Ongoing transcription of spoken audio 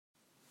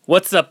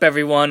What's up,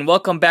 everyone?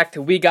 Welcome back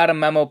to We Got a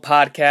Memo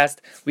podcast.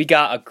 We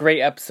got a great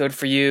episode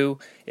for you.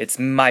 It's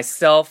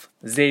myself,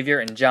 Xavier,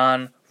 and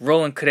John.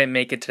 Roland couldn't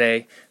make it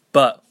today,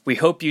 but we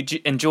hope you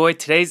enjoy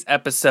today's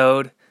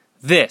episode.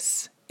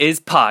 This is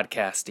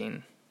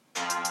podcasting.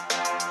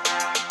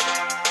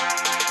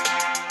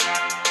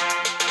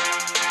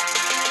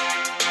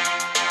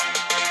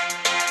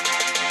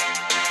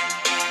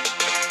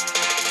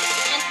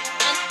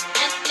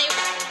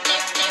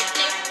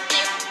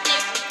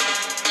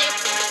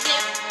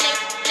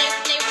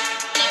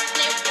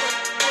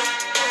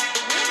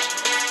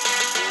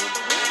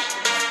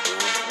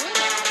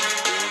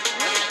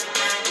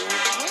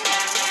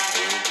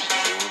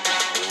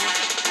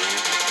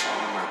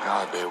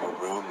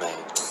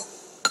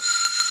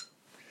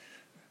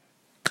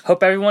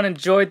 Hope everyone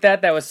enjoyed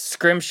that. That was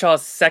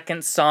Scrimshaw's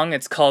second song.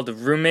 It's called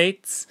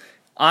Roommates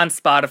on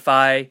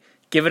Spotify.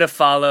 Give it a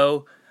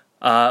follow.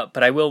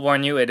 But I will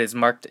warn you, it is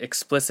marked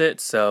explicit.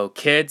 So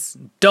kids,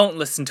 don't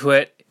listen to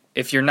it.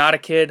 If you're not a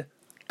kid,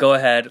 go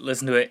ahead,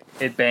 listen to it.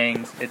 It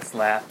bangs. It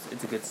slaps.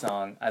 It's a good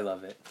song. I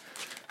love it.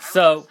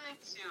 I was listening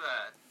to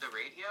the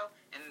radio,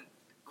 and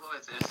what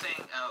was it? It was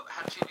saying,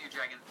 How to Train Your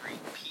Dragon 3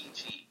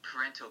 PG,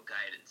 parental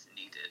guidance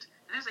needed.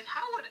 And I was like,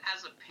 how would,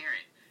 as a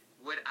parent,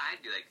 would I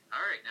be like, all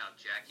right, now,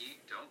 Jackie,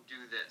 don't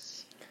do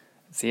this?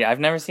 See, I've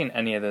never seen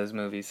any of those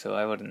movies, so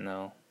I wouldn't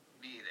know.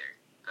 Me either.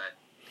 But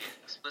the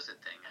explicit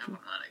thing, I don't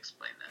want to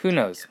explain that. Who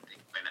knows? Explain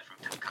that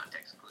from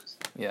context clues.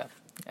 Yeah.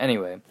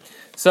 Anyway,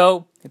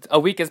 so a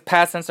week has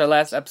passed since our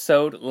last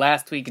episode.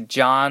 Last week,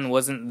 John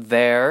wasn't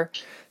there.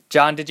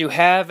 John, did you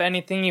have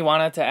anything you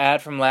wanted to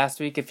add from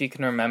last week, if you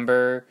can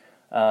remember?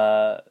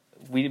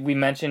 We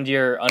mentioned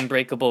your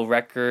unbreakable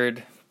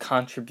record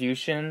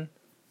contribution.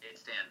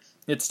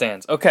 It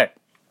stands. Okay.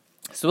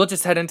 So we'll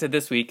just head into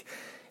this week.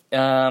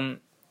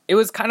 It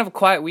was kind of a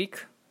quiet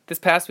week this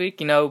past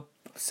week.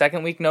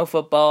 Second week, no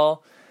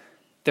football.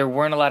 There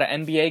weren't a lot of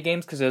NBA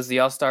games because it was the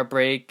All-Star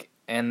break.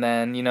 And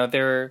then,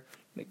 there were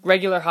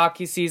regular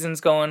hockey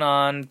seasons going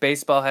on.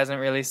 Baseball hasn't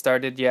really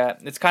started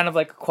yet. It's kind of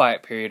like a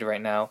quiet period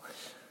right now.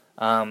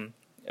 A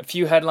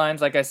few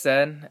headlines, like I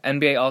said.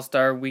 NBA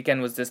All-Star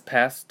weekend was this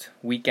past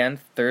weekend,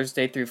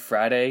 Thursday through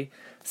Friday.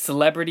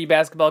 Celebrity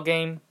basketball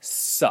game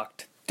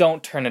sucked.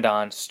 Don't turn it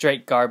on.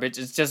 Straight garbage.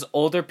 It's just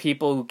older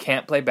people who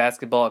can't play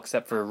basketball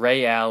except for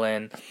Ray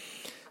Allen,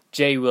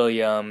 Jay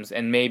Williams,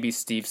 and maybe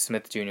Steve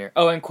Smith Jr.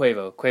 Oh, and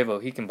Quavo.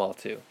 Quavo, he can ball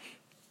too.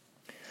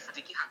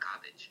 Sticky hot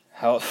garbage.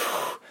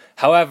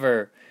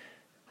 However,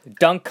 the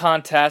dunk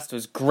contest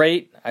was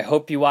great. I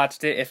hope you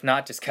watched it. If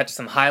not, just catch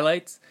some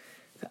highlights.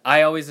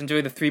 I always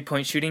enjoy the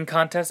three-point shooting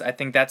contest. I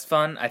think that's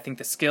fun. I think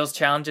the skills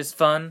challenge is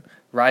fun.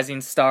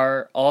 Rising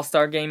Star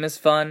All-Star game is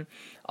fun.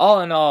 All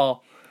in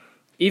all,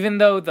 even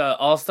though the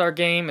All-Star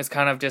game is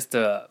kind of just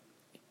a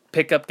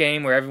pickup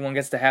game where everyone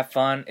gets to have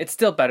fun, it's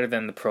still better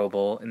than the Pro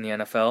Bowl in the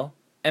NFL.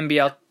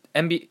 NFL,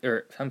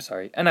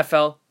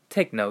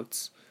 take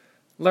notes.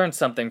 Learn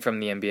something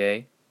from the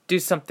NBA. Do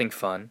something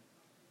fun.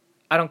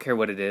 I don't care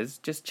what it is,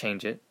 just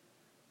change it.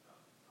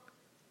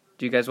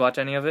 Do you guys watch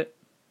any of it?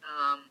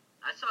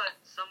 I saw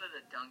some of the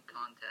dunk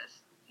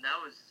contest.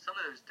 Some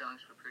of those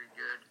dunks were pretty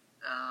good.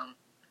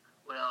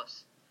 What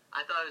else?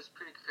 I thought it was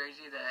pretty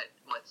crazy that,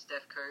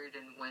 Steph Curry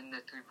didn't win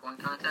the three-point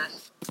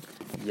contest?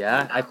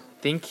 Yeah, I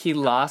think he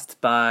lost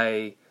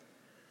by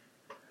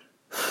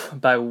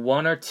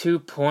 1 or 2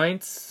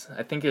 points.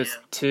 I think it was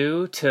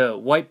 2 to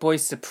White Boy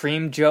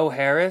Supreme Joe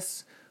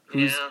Harris,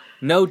 who's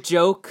no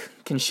joke,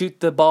 can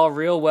shoot the ball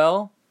real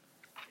well.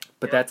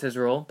 But that's his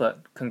role,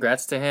 but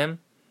congrats to him.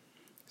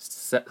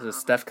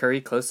 Steph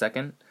Curry, close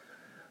second.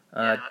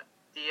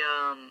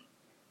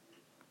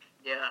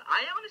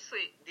 I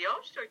honestly, the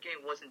All-Star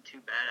game wasn't too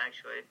bad,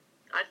 actually.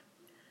 I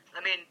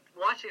mean,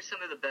 watching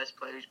some of the best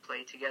players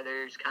play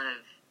together is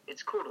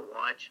it's cool to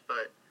watch,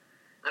 but,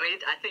 I mean,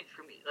 I think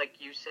for me, like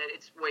you said,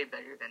 it's way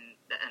better than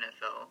the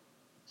NFL.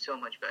 So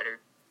much better.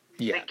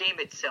 Yeah. The game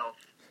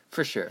itself.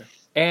 For sure.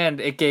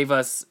 And it gave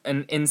us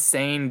an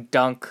insane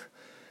dunk.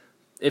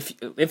 If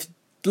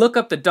look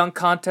up the dunk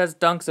contest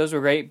dunks, those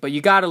were great, but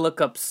you gotta look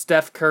up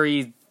Steph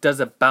Curry does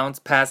a bounce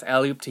pass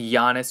alley-oop to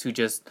Giannis, who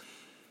just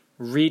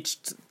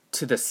reached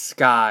to the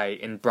sky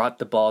and brought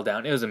the ball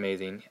down. It was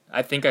amazing.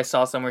 I think I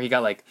saw somewhere he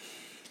got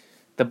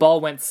the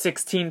ball went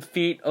 16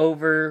 feet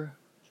over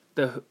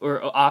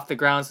or off the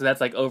ground, so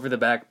that's over the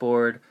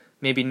backboard,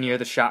 maybe near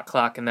the shot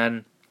clock, and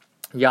then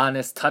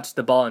Giannis touched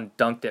the ball and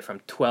dunked it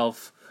from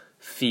 12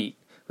 feet,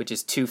 which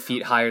is 2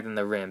 feet higher than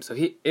the rim. So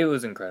it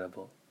was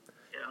incredible.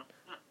 Yeah.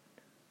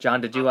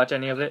 John, did you watch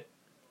any of it?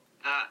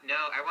 No,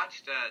 I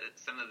watched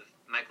some of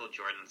Michael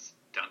Jordan's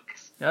dunk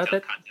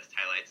contest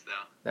highlights,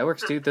 though. That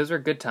works, too. Those were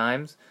good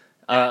times.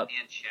 And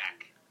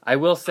Shaq. I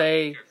will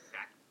say,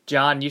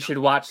 John, you should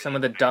watch some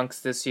of the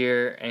dunks this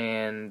year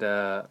and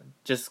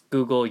just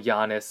Google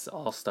Giannis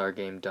All-Star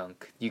Game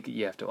dunk.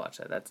 You have to watch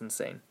that. That's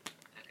insane.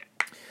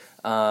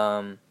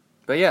 Okay.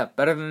 But yeah,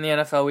 better than the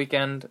NFL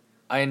weekend.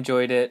 I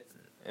enjoyed it.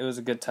 It was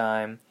a good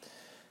time.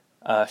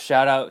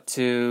 Shout out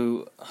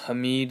to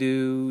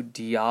Hamidou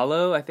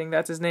Diallo, I think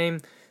that's his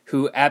name,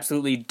 who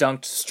absolutely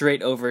dunked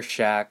straight over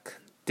Shaq,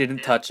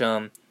 didn't touch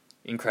him.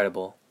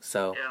 Incredible.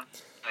 So. Yeah.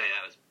 Oh, yeah,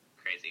 that was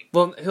crazy.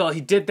 Well,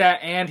 he did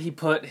that, and he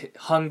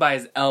hung by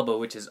his elbow,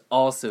 which is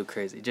also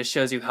crazy. Just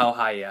shows you how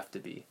high you have to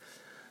be.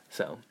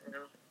 So,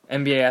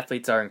 NBA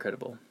athletes are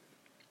incredible.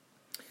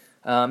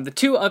 The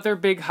two other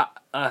big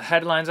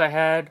headlines I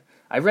had,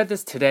 I read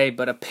this today,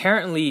 but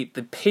apparently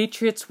the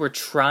Patriots were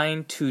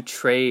trying to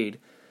trade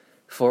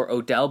for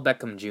Odell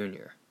Beckham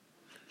Jr.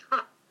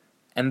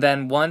 And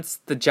then once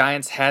the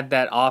Giants had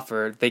that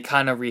offer, they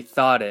kind of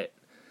rethought it.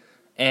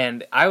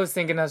 And I was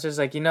just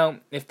like,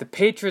 if the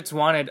Patriots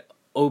wanted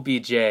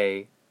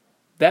OBJ,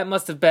 that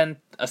must have been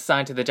a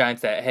sign to the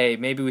Giants that, hey,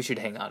 maybe we should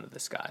hang on to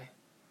this guy.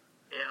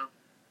 Yeah.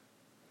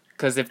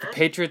 Because if the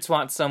Patriots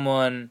want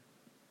someone,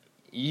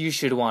 you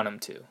should want him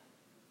to.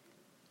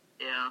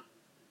 Yeah.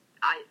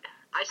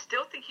 I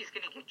still think he's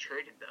going to get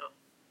traded, though.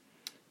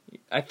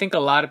 I think a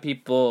lot of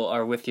people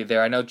are with you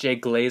there. I know Jay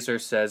Glazer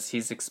says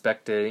he's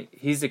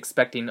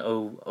expecting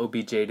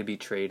OBJ to be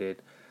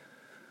traded.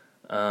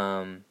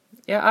 Yeah,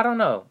 I don't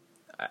know.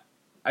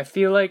 I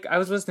feel like I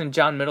was listening to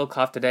John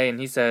Middlecoff today, and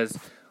he says,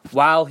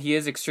 while he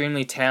is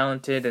extremely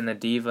talented and a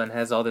diva and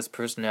has all this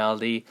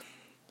personality,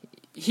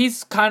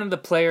 he's kind of the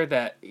player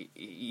that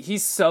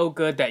he's so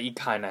good that you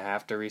kind of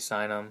have to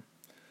re-sign him.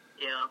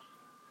 Yeah.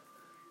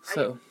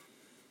 So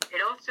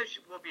it also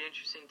will be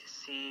interesting to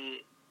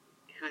see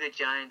who the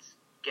Giants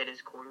get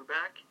as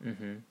quarterback,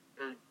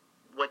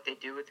 what they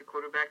do with the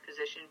quarterback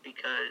position,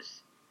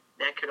 because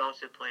that could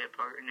also play a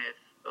part in if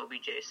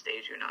OBJ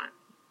stays or not.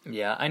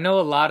 Yeah, I know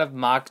a lot of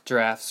mock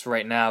drafts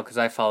right now, because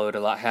I follow it a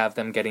lot, have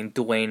them getting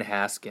Dwayne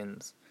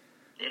Haskins.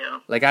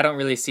 Yeah. Like, I don't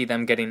really see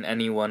them getting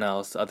anyone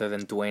else other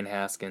than Dwayne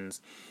Haskins.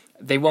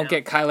 They won't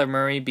get Kyler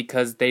Murray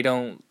because they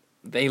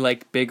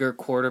like bigger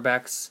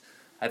quarterbacks.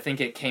 I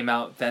think it came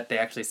out that they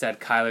actually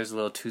said Kyler's a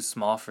little too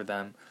small for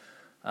them.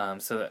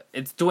 So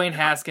it's Dwayne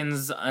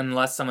Haskins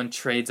unless someone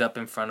trades up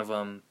in front of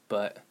him,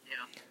 but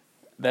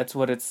that's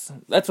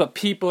what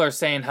people are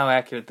saying. How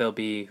accurate they'll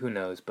be, who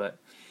knows, but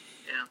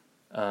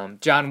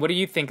John, what do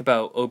you think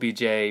about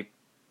OBJ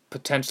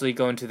potentially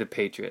going to the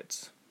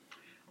Patriots?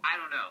 I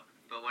don't know,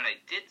 but what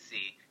I did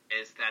see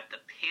is that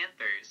the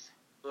Panthers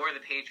or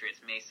the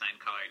Patriots may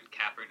sign Colin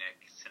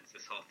Kaepernick, since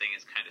this whole thing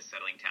is kind of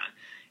settling down.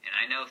 And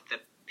I know if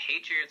the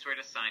Patriots were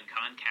to sign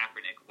Colin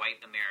Kaepernick, white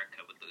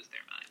America would lose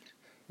their mind.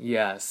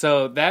 Yeah,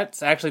 so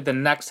that's actually the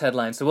next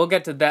headline. So we'll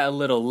get to that a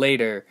little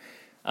later.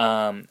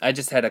 I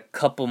just had a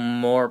couple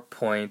more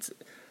points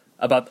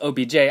about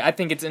OBJ. I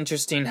think it's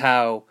interesting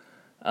how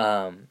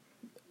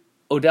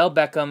Odell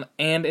Beckham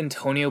and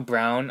Antonio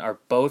Brown are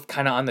both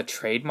kind of on the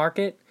trade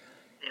market.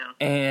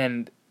 Yeah.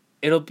 And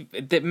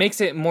it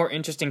makes it more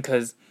interesting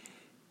because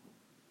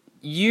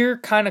you're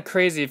kind of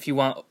crazy if you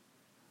want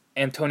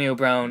Antonio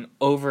Brown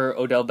over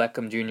Odell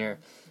Beckham Jr.,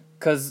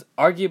 because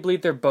arguably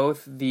they're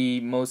both the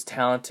most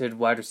talented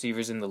wide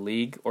receivers in the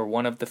league, or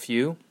one of the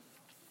few.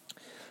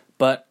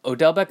 But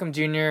Odell Beckham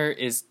Jr.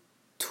 is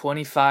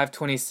 25,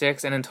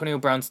 26, and Antonio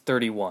Brown's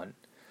 31.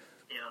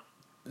 Yeah.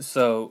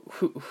 So,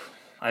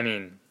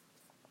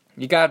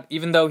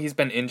 even though he's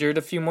been injured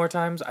a few more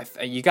times,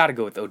 you got to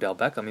go with Odell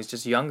Beckham. He's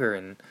just younger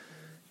and,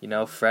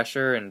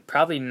 fresher, and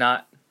probably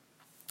not.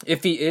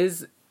 If he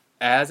is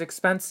as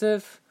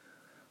expensive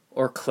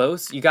or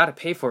close, you got to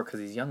pay for it because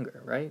he's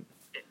younger, right?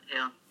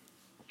 Yeah.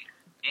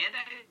 And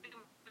I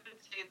would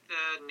say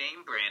the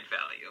name brand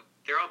value.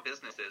 They're all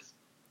businesses.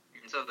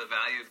 And so the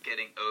value of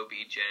getting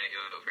OBJ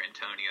over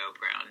Antonio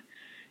Brown,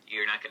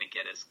 you're not going to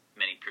get as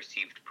many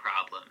perceived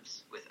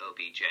problems with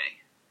OBJ.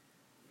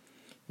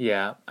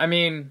 Yeah,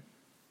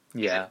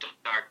 He's a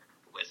dark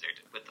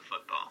wizard with the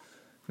football.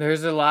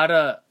 There's a lot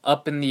of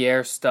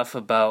up-in-the-air stuff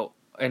about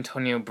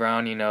Antonio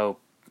Brown,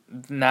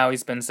 now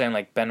he's been saying,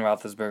 like, Ben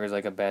Roethlisberger's,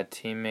 like, a bad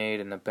teammate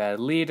and a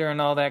bad leader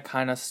and all that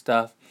kind of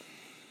stuff.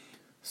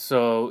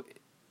 So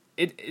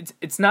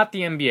it's not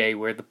the NBA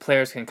where the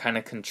players can kind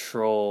of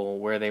control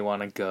where they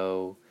want to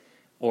go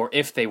or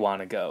if they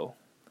want to go.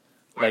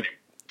 Or like,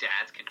 their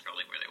dad's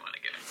controlling where they want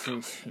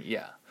to go.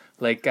 Yeah.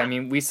 Like,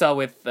 we saw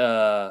with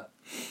Kawhi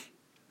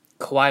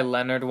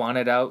Leonard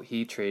wanted out,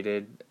 he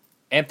traded.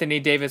 Anthony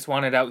Davis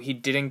wanted out, he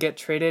didn't get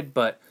traded,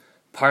 but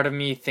part of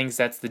me thinks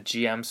that's the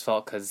GM's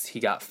fault because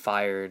he got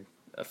fired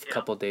a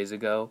couple days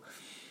ago.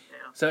 Yeah.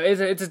 So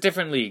it's a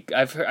different league.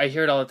 I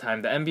hear it all the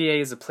time. The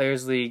NBA is a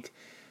players' league.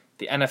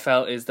 The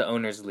NFL is the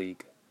owners'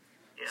 league.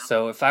 Yeah.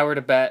 So if I were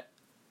to bet,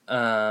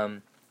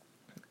 Antonio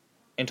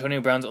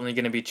Brown's only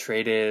going to be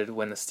traded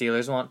when the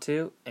Steelers want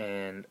to,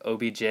 and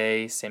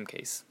OBJ, same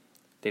case.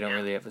 They don't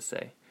really have a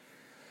say.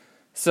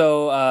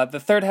 So the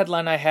third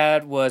headline I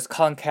had was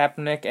Colin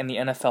Kaepernick and the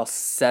NFL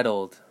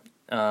settled.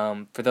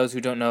 For those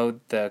who don't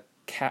know, the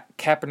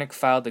Kaepernick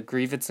filed a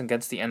grievance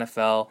against the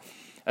NFL,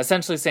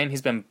 essentially saying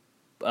he's been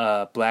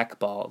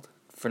blackballed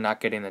for not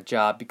getting a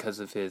job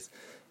because of his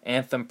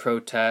anthem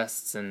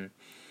protests, and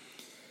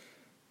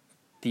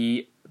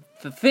the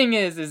thing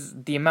is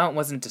the amount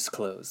wasn't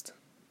disclosed,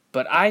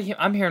 but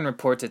I'm hearing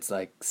reports it's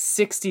like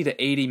 60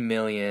 to 80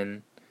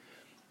 million,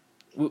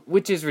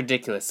 which is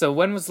ridiculous. So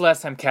when was the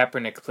last time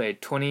Kaepernick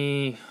played?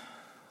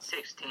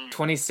 16,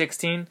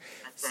 2016?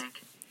 I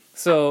think.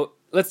 So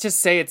let's just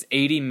say it's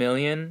 $80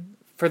 million.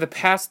 For the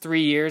past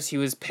 3 years, he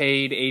was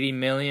paid $80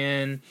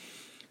 million,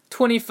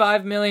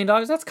 $25 million.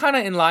 That's kind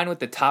of in line with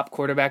the top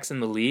quarterbacks in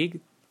the league.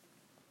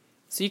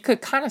 So you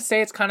could kind of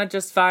say it's kind of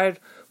justified.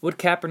 Would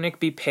Kaepernick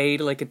be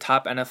paid like a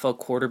top NFL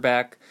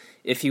quarterback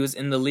if he was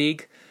in the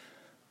league?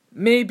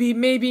 Maybe,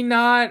 maybe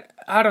not.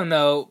 I don't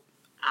know.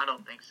 I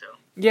don't think so.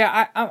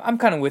 Yeah, I'm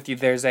kind of with you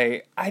there,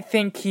 Zay. I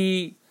think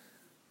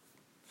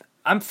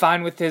I'm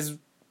fine with his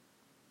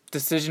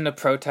decision to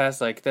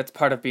protest. Like, that's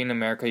part of being in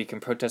America. You can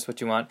protest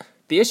what you want.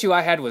 The issue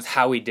I had was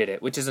how he did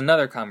it, which is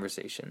another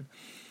conversation.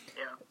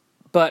 Yeah.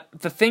 But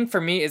the thing for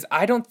me is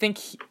I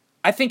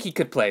think he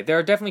could play. There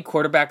are definitely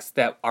quarterbacks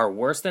that are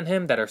worse than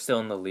him that are still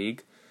in the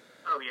league.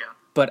 Oh, yeah.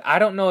 But I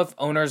don't know if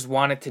owners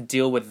wanted to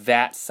deal with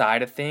that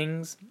side of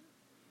things.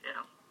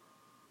 Yeah.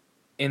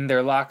 In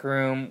their locker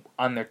room,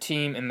 on their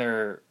team, in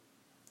their,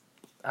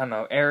 I don't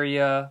know,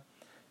 area.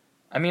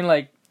 I mean,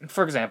 like,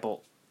 for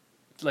example,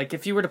 like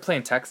if you were to play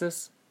in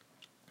Texas,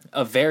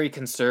 a very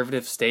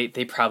conservative state,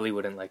 they probably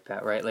wouldn't like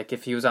that, right? Like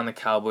if he was on the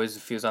Cowboys,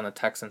 if he was on the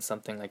Texans,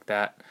 something like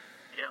that.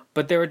 Yeah.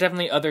 But there were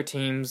definitely other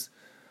teams.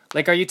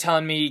 Like, are you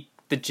telling me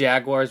the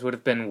Jaguars would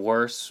have been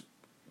worse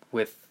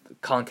with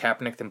Colin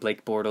Kaepernick than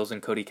Blake Bortles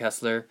and Cody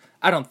Kessler?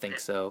 I don't think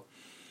so.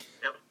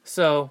 Yep.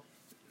 So,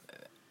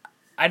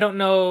 I don't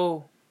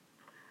know.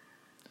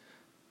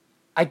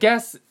 I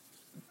guess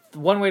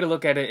one way to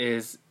look at it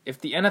is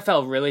if the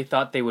NFL really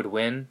thought they would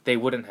win, they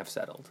wouldn't have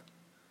settled.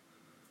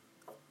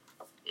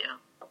 Yeah.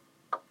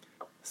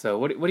 So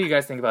what do you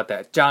guys think about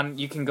that? John,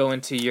 you can go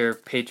into your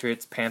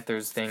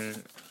Patriots-Panthers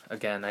thing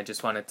again. I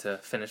just wanted to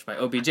finish my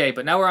OBJ,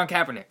 but now we're on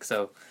Kaepernick,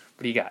 so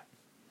what do you got?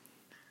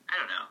 I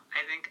don't know.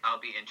 I think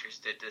I'll be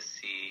interested to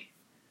see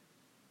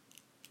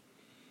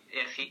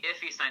if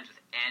he signs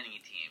with any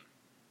team,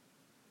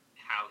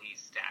 how he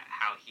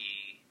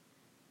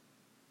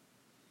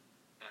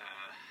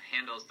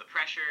handles the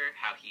pressure,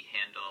 how he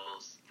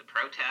handles the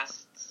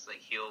protests.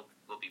 Like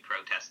will be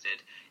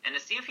protested, and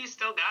to see if he's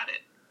still got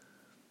it.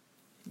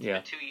 Yeah.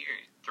 2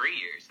 years, 3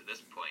 years at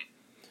this point.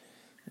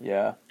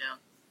 Yeah. Yeah.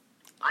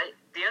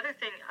 The other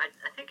thing, I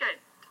think I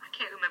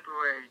can't remember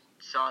where I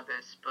saw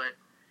this, but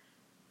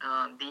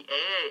the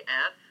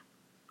AAF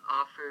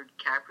offered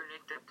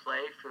Kaepernick to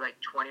play for like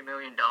 $20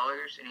 million,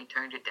 and he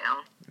turned it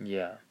down.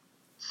 Yeah.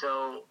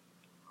 So,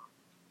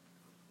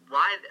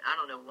 I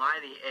don't know why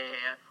the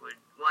AAF would,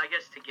 well, I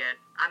guess to get,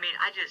 I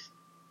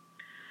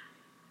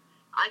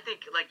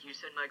think, like you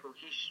said, Michael,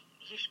 he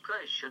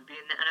probably should be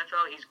in the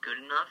NFL. He's good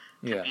enough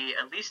to be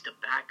at least a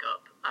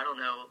backup. I don't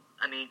know.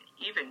 I mean,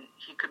 even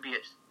he could be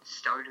a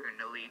starter in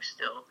the league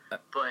still.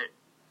 But,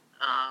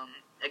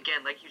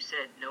 again, like you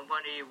said,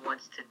 nobody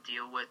wants to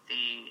deal with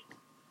the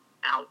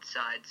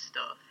outside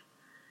stuff.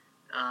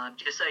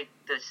 Just like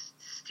the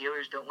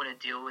Steelers don't want to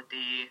deal with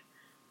the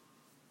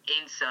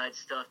inside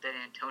stuff that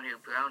Antonio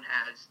Brown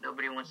has.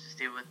 Nobody wants to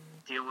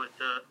deal with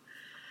the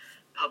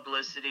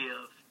publicity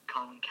of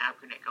Colin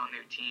Kaepernick on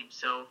their team.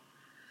 So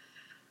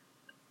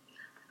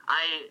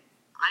I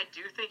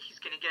do think he's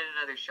going to get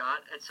another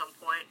shot at some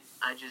point.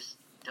 I just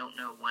don't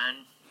know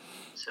when.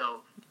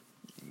 So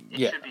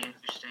it should be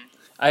interesting.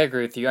 I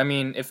agree with you. I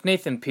mean, if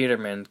Nathan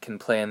Peterman can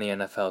play in the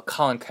NFL,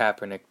 Colin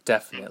Kaepernick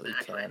definitely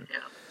can. Yeah.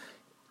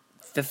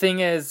 The thing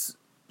is,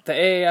 the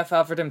AAF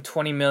offered him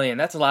 $20 million.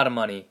 That's a lot of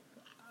money.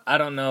 I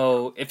don't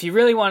know. If he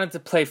really wanted to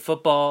play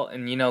football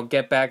and,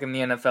 get back in the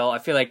NFL, I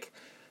feel like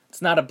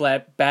it's not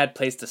a bad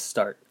place to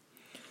start.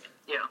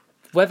 Yeah.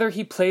 Whether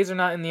he plays or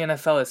not in the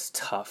NFL is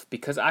tough,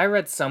 because I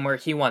read somewhere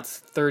he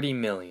wants $30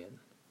 million.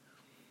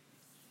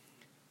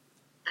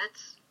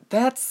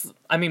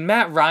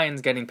 Matt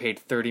Ryan's getting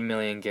paid $30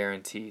 million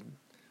guaranteed.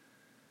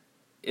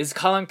 Is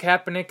Colin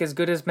Kaepernick as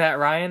good as Matt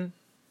Ryan?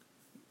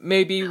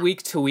 Maybe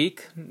week to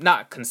week,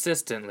 not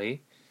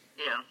consistently.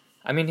 Yeah.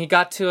 I mean, he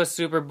got to a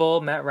Super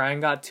Bowl. Matt Ryan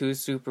got to a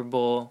Super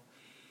Bowl.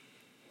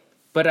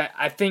 But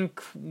I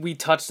think we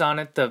touched on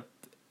it. The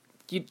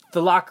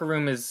locker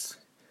room is,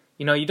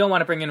 you don't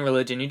want to bring in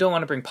religion. You don't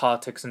want to bring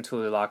politics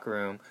into the locker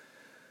room.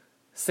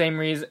 Same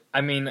reason,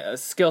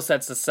 skill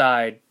sets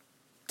aside,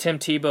 Tim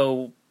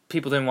Tebow,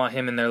 people didn't want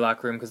him in their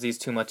locker room because he's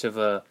too much of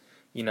a,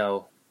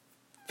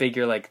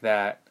 figure like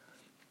that.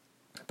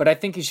 But I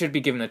think he should be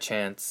given a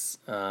chance.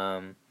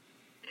 Yeah.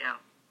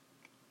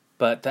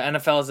 But the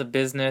NFL is a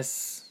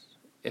business.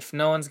 If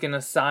no one's going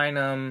to sign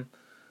him,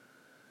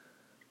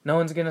 no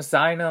one's going to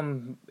sign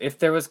him. If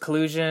there was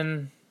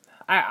collusion,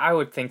 I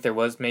would think there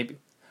was maybe.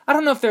 I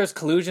don't know if there was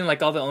collusion,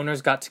 like all the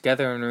owners got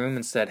together in a room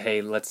and said,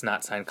 hey, let's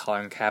not sign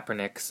Colin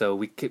Kaepernick, so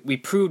we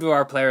prove to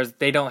our players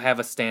they don't have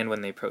a stand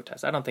when they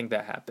protest. I don't think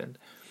that happened.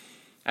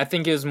 I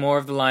think it was more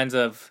of the lines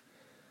of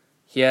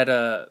he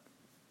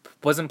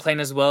wasn't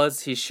playing as well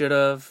as he should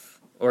have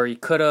or he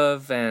could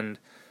have, and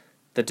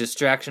the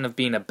distraction of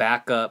being a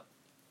backup.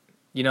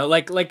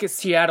 Like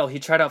Seattle, he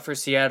tried out for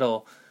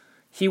Seattle.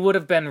 He would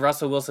have been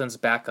Russell Wilson's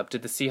backup.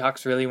 Did the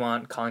Seahawks really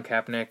want Colin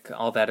Kaepernick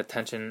all that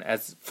attention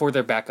as for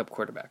their backup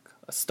quarterback?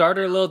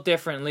 starter a little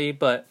differently,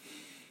 but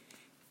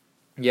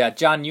yeah,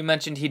 John, you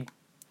mentioned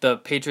the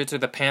Patriots or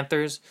the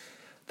Panthers.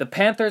 The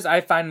Panthers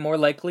I find more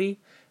likely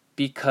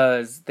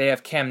because they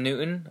have Cam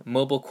Newton,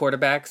 mobile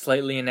quarterback,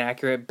 slightly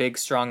inaccurate, big,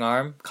 strong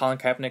arm. Colin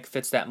Kaepernick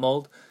fits that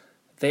mold.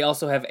 They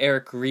also have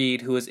Eric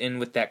Reed, who was in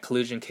with that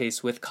collusion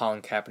case with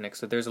Colin Kaepernick,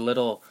 so there's a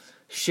little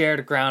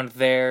shared ground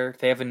there.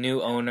 They have a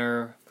new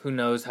owner. Who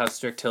knows how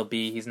strict he'll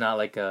be. He's not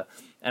like a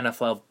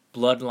NFL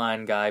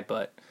bloodline guy,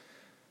 but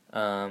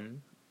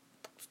Cam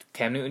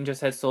Newton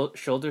just had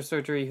shoulder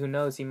surgery. Who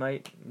knows? He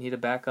might need a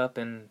backup,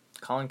 and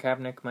Colin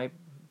Kaepernick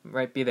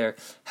might be there.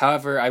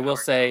 However, I will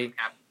say...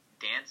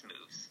 Dance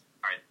moves,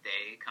 are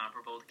they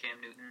comparable to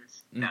Cam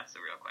Newton's? That's the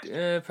real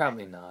question.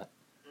 Probably not.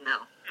 No.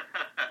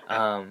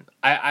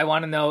 I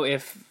want to know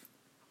if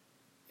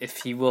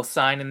he will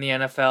sign in the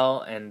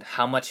NFL and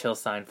how much he'll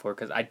sign for,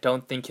 because I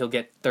don't think he'll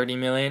get $30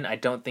 million. I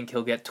don't think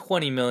he'll get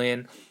 $20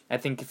 million. I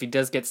think if he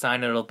does get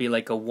signed, it'll be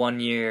like a 1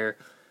 year,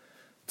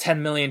 $10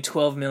 million,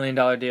 $12 million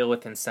deal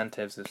with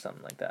incentives or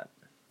something like that.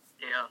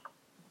 Yeah.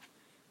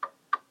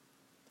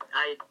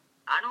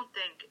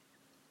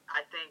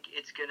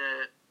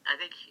 I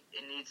think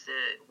it needs to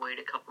wait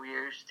a couple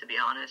years, to be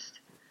honest.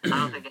 I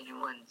don't think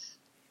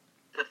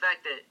the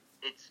fact that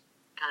it's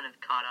kind of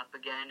caught up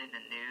again in the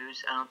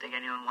news, I don't think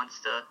anyone wants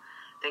to, I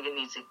think it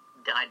needs to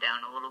die down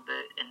a little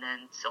bit, and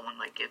then someone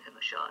might give him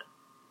a shot.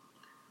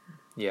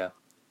 Yeah.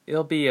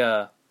 It'll be,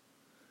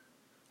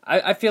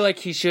 I feel like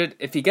he should,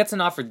 if he gets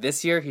an offer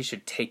this year, he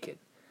should take it.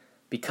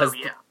 Because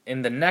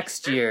in the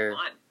next year,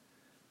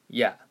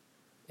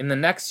 in the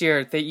next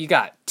year, you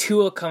got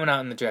Tua coming out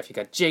in the draft. You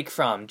got Jake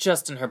Fromm,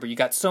 Justin Herbert. You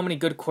got so many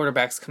good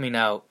quarterbacks coming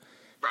out.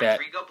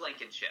 Rodrigo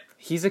Blankenship.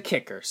 He's a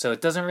kicker, so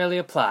it doesn't really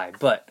apply.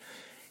 But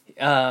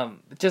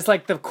just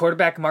like the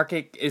quarterback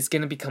market is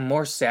going to become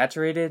more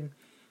saturated,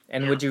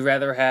 and would you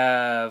rather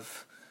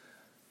have,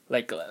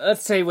 like,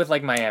 let's say with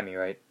like Miami,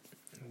 right?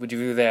 Would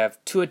you rather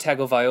have Tua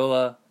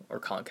Tagovailoa or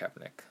Colin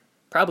Kaepernick?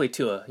 Probably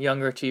Tua,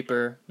 younger,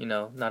 cheaper,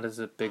 not as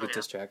big a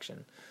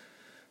distraction.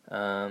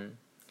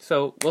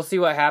 So we'll see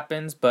what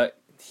happens, but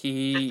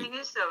The thing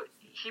is, though,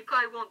 he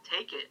probably won't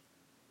take it.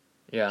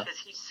 Yeah. Because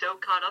he's so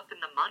caught up in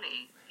the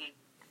money.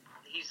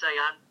 He's like,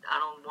 I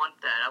don't want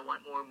that. I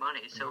want more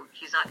money. So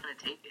he's not going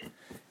to take it.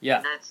 Yeah.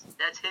 And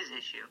that's his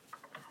issue.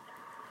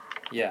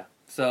 Yeah.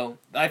 So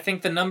I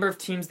think the number of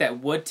teams that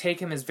would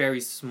take him is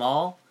very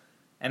small.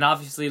 And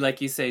obviously,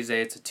 like you say,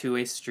 Zay, it's a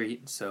two-way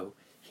street. So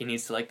he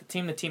needs to like the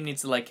team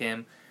needs to like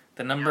him.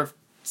 The number of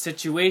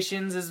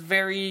situations is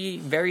very,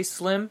 very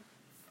slim.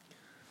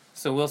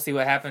 So we'll see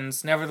what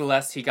happens.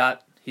 Nevertheless, he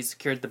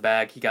secured the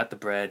bag. He got the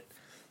bread.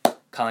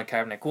 Colin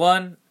Kaepernick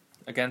won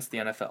against the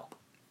NFL.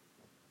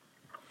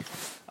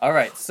 All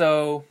right,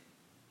 so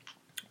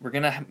we're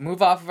going to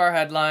move off of our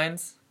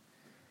headlines.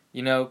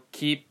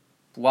 Keep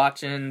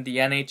watching the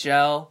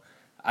NHL.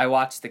 I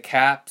watched the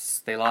Caps.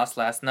 They lost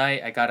last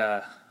night. I got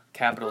a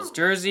Capitals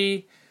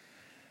jersey.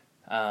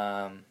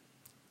 Get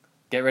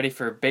ready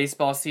for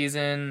baseball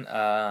season.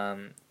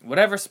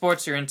 Whatever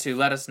sports you're into,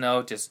 let us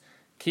know. Just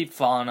keep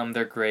following them.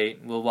 They're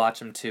great. We'll watch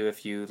them too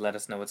if you let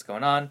us know what's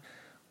going on.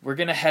 We're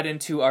going to head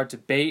into our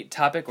debate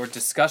topic or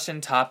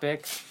discussion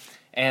topic.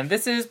 And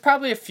this is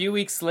probably a few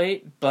weeks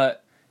late,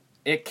 but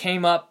it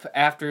came up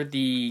after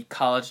the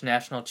college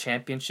national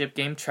championship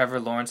game. Trevor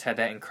Lawrence had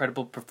that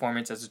incredible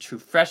performance as a true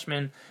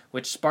freshman,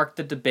 which sparked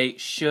the debate,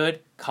 should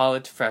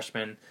college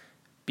freshmen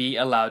be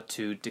allowed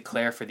to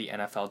declare for the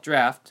NFL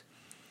draft?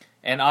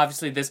 And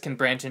obviously this can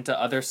branch into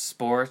other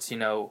sports.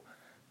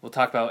 We'll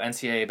talk about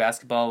NCAA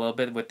basketball a little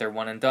bit with their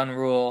one-and-done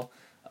rule.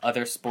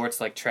 Other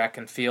sports like track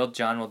and field,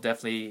 John will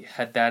definitely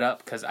head that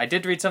up because I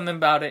did read something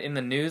about it in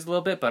the news a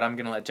little bit, but I'm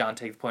going to let John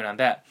take the point on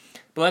that.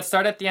 But let's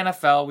start at the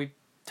NFL. We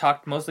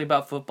talked mostly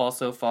about football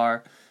so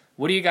far.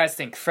 What do you guys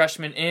think?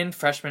 Freshmen in?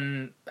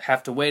 Freshmen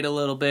have to wait a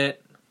little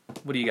bit?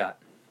 What do you got?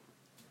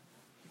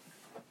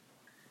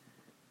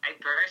 I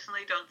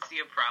personally don't see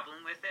a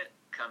problem with it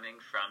coming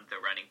from the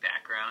running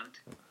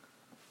background.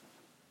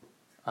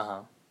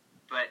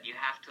 But you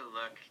have to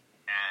look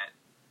at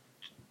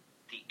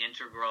the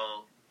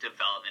integral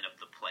development of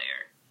the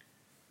player.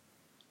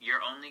 You're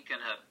only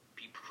going to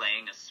be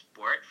playing a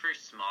sport for a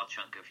small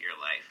chunk of your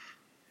life.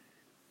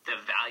 The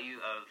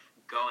value of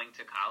going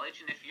to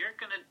college, and if you're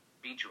going to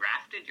be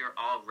drafted, you're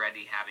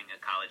already having a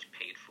college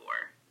paid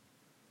for.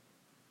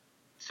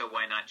 So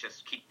why not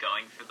just keep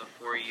going for the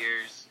 4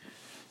 years?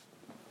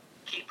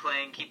 Keep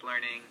playing, keep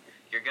learning.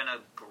 You're going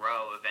to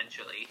grow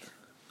eventually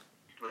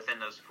within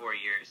those 4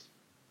 years.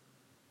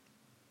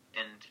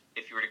 And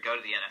if you were to go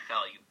to the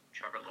NFL,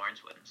 Trevor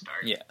Lawrence wouldn't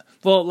start. Yeah.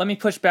 Well, let me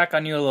push back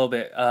on you a little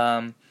bit.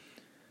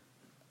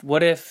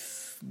 What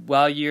if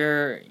while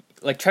you're,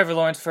 like Trevor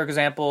Lawrence, for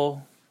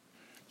example,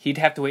 he'd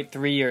have to wait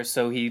 3 years,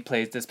 so he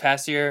plays this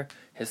past year,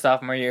 his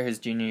sophomore year, his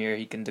junior year,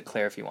 he can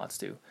declare if he wants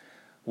to.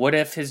 What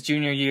if his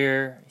junior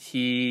year,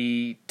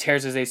 he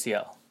tears his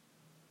ACL?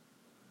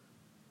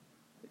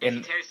 If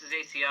he tears his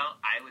ACL,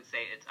 I would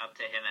say it's up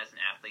to him as an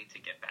athlete to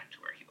get back to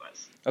where he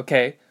was.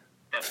 Okay.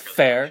 That's really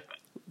fair.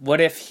 What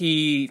if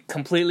he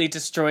completely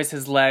destroys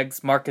his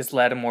legs, Marcus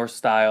Lattimore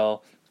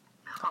style,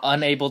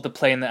 unable to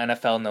play in the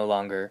NFL no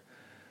longer?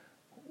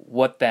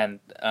 What then?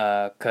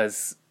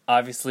 Because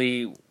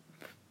obviously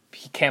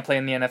he can't play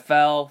in the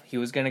NFL. He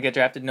was going to get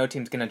drafted. No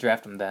team's going to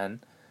draft him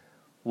then.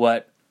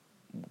 What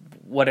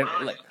if,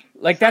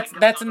 like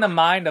that's in the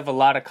mind of a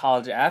lot of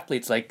college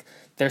athletes. Like,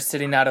 they're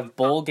sitting out of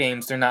bowl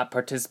games. They're not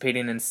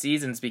participating in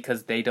seasons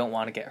because they don't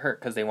want to get hurt,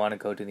 because they want to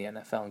go to the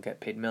NFL and get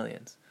paid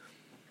millions.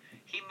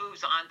 He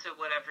moves on to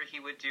whatever he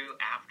would do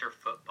after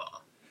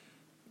football.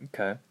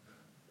 Okay.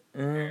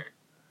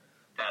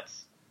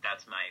 That's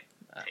my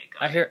take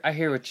on it. I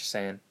hear what you're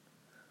saying.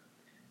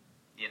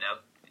 You know,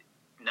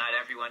 not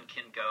everyone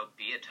can go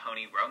be a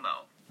Tony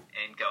Romo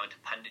and go into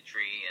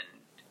punditry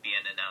and be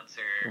an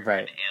announcer,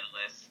 right, an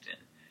analyst,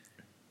 and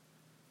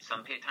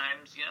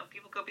sometimes, you know,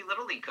 people go be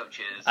Little League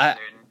coaches and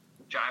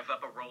drive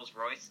up a Rolls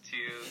Royce to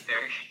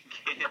their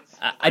kids.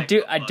 I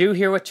do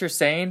hear what you're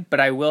saying, but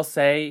I will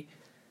say,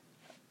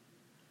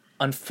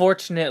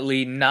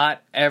 unfortunately,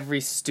 not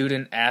every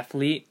student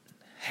athlete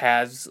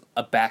has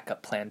a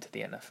backup plan to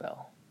the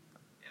NFL.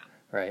 Yeah.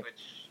 Right.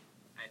 Which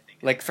I think,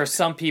 like, for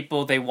some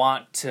people, they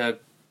want to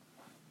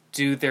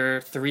do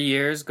their 3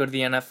 years, go to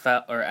the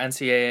NFL or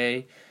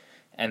NCAA,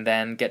 and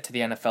then get to the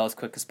NFL as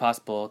quick as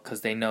possible,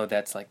 because they know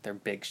that's like their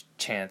big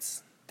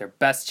chance, their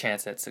best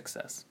chance at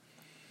success.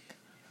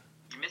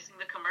 You're missing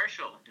the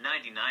commercial.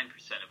 99%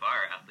 of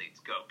our athletes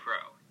go pro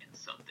in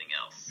something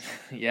else.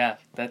 Yeah,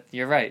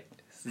 you're right.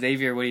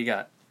 Xavier, what do you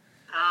got?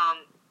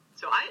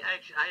 So I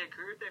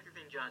agree with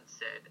everything John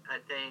said. I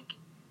think,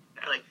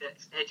 like,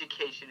 that's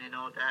education and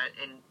all that,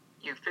 and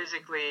you're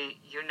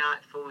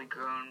not fully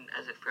grown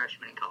as a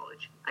freshman in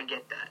college. I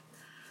get that.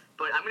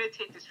 But I'm going to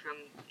take this from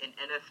an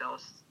NFL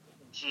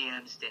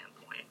GM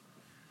standpoint.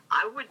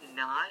 I would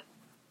not,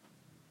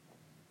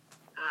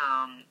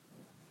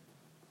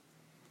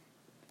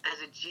 as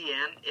a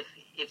GM,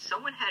 if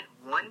someone had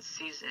one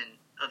season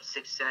of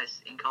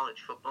success in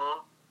college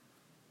football,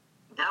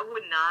 that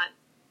would not,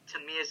 to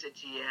me as a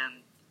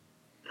GM,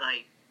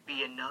 like,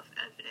 be enough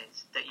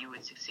evidence that you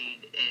would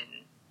succeed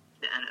in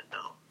the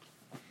NFL.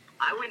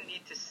 I would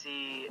need to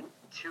see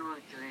 2 or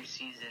 3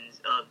 seasons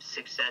of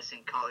success in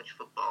college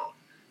football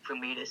for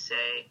me to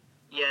say,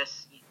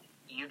 yes,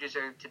 you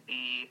deserve to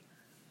be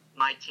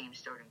my team's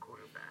starting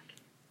quarterback.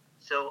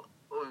 So,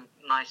 or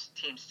my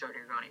team's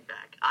starting running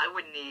back. I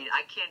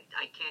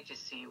can't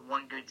just see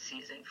one good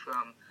season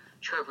from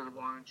Trevor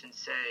Lawrence and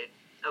say,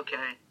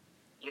 okay,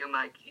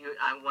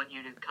 I want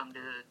you to come to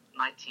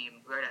my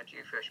team right after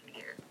your freshman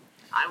year.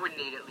 I would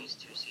need at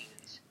least 2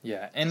 seasons.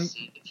 Yeah, and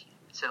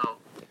so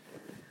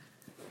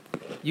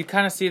you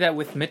kind of see that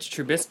with Mitch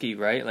Trubisky,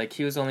 right? Like,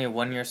 he was only a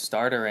 1-year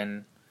starter,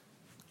 and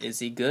is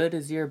he good?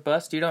 Is he a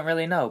bust? You don't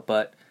really know,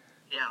 but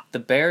yeah, the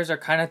Bears are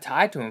kind of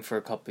tied to him for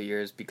a couple of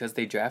years because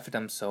they drafted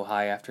him so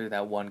high after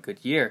that one good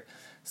year.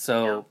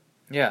 So,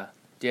 yeah.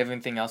 Do you have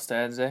anything else to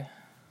add, Zay?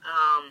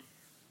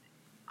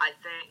 I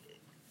think,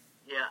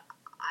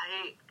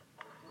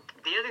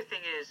 the other thing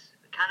is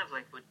kind of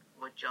like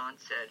what John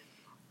said.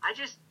 I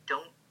just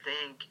don't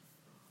think,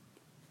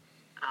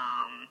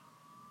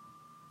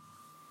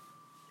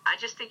 I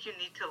just think you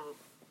need to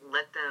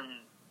let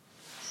them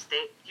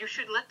stay. You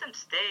should let them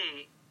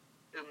stay,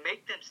 or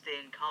make them stay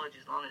in college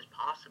as long as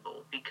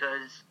possible,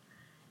 because,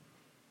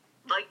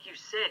 like you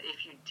said,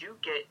 if you do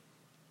get,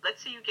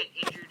 let's say you get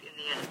injured in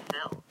the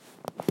NFL,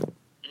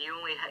 and you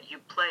only you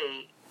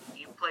play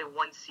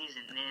 1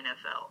 season in the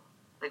NFL.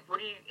 Like,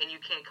 and you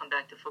can't come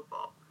back to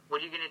football.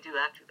 What are you going to do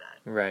after that?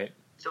 Right.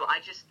 So I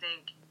just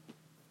think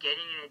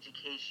getting an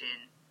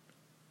education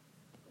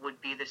would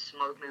be the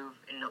smart move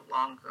in the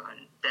long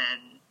run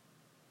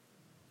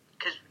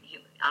because,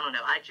 I don't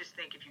know, I just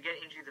think if you get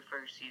injured the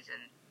first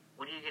season,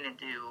 what are you going to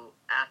do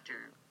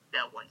after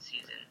that 1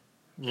 season?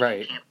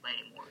 Right. You can't play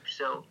anymore.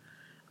 So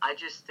I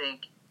just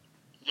think,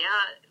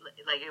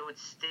 like, it would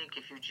stink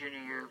if your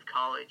junior year of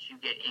college you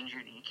get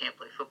injured and you can't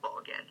play football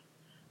again.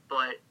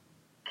 But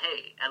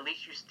hey, at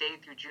least you stayed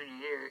through junior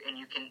year and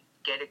you can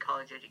get a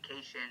college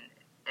education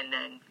and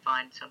then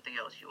find something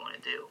else you want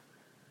to do.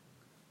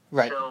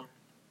 Right. So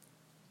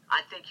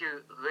I think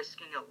you're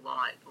risking a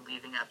lot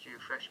leaving after your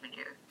freshman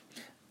year.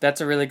 That's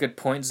a really good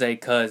point, Zay,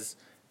 because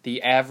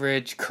the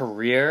average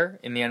career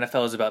in the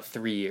NFL is about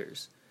 3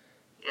 years.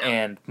 Yeah.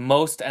 And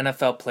most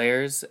NFL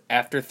players,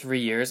 after 3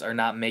 years, are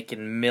not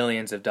making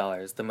millions of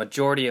dollars. The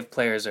majority of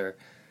players are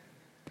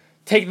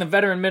taking the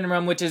veteran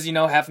minimum, which is,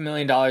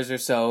 $500,000 or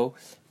so,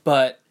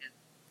 but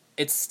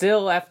it's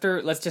still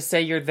after, let's just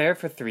say you're there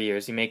for 3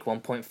 years, you make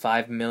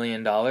 $1.5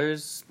 million,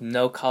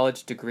 no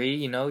college degree,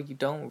 you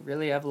don't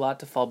really have a lot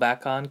to fall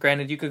back on.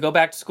 Granted, you could go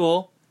back to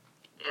school.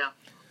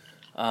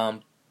 Yeah.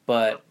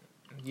 But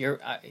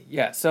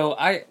so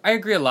I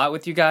agree a lot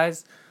with you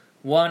guys.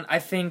 One, I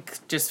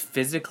think just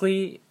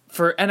physically,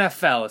 for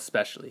NFL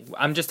especially,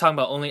 I'm just talking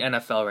about only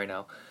NFL right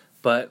now,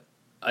 but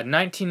a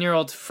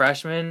 19-year-old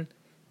freshman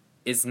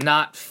is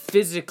not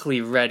physically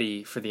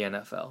ready for the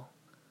NFL.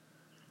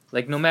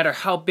 Like, no matter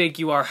how big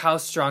you are, how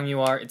strong you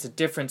are, it's a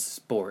different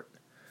sport.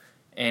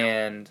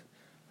 And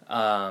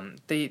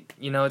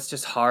It's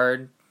just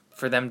hard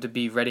for them to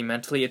be ready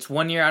mentally. It's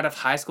 1 year out of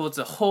high school. It's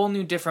a whole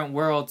new different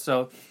world.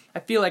 So I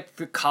feel like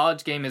the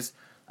college game is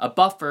a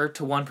buffer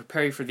to, one,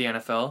 prepare you for the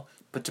NFL,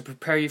 but to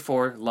prepare you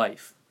for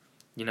life.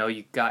 You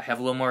have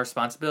a little more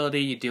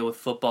responsibility. You deal with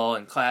football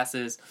and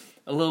classes,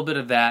 a little bit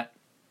of that.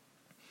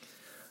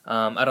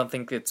 I don't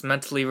think it's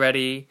mentally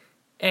ready.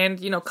 And,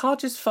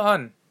 college is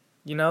fun.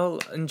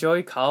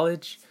 Enjoy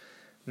college,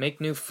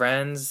 make new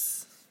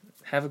friends,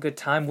 have a good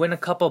time, win a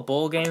couple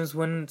bowl games,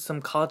 win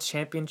some college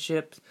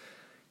championships.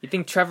 You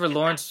think Trevor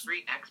Lawrence...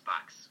 free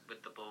Xbox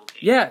with the bowl game.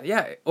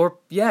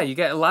 Yeah. You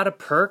get a lot of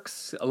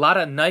perks, a lot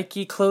of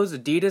Nike clothes,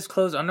 Adidas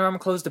clothes, Under Armour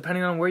clothes,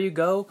 depending on where you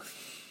go.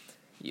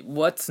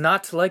 What's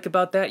not to like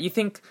about that? You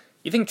think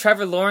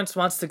Trevor Lawrence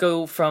wants to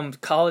go from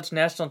college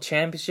national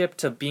championship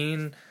to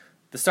being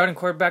the starting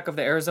quarterback of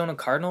the Arizona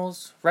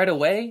Cardinals right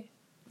away?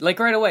 Like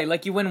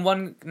you win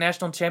one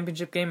national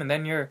championship game and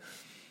then you're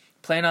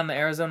playing on the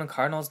Arizona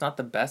Cardinals, not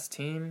the best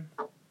team.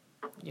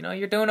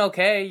 You're doing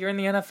okay. You're in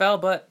the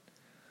NFL, but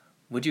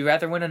would you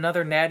rather win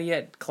another natty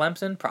at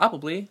Clemson?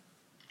 Probably.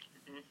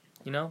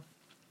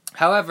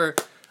 However,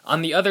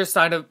 on the other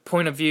side of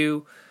point of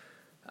view,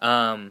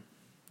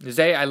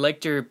 Zay, I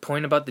liked your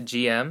point about the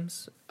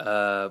GMs.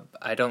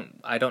 I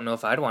don't know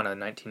if I'd want a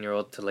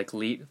 19-year-old to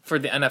lead for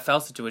the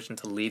NFL situation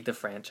to lead the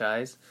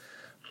franchise,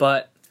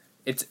 but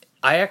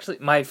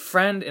my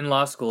friend in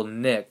law school,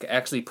 Nick,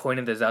 actually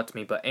pointed this out to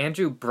me. But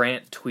Andrew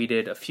Brandt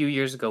tweeted a few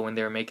years ago when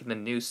they were making the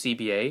new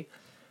CBA,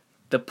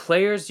 the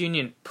players'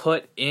 union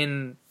put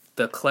in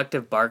the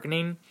collective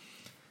bargaining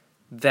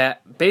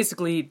that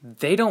basically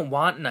they don't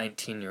want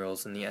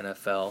 19-year-olds in the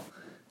NFL,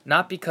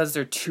 not because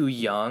they're too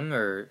young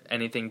or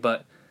anything,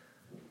 but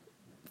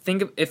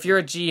think of if you're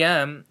a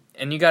GM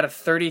and you got a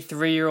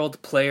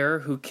 33-year-old player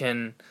who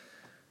can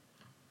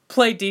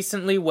play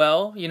decently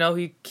well,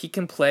 he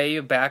can play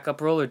a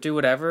backup role or do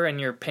whatever, and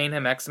you're paying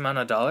him X amount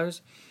of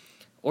dollars.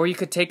 Or you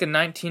could take a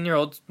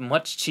 19-year-old,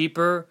 much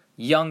cheaper,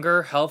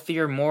 younger,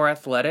 healthier, more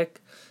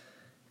athletic.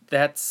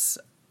 That's,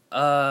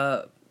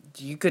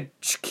 you could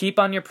keep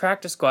on your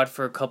practice squad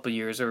for a couple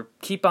years or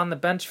keep on the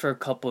bench for a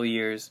couple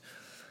years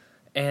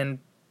and,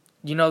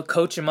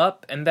 coach him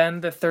up, and then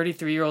the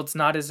 33-year-old's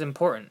not as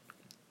important.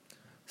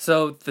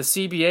 So the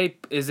CBA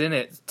is in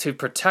it to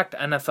protect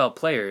NFL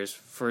players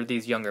for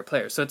these younger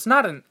players. So it's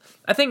not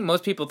I think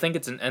most people think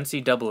it's an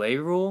NCAA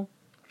rule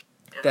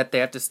that they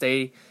have to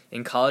stay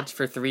in college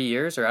for 3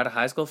 years or out of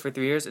high school for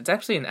 3 years. It's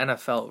actually an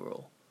NFL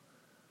rule.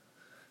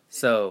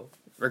 So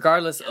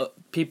regardless,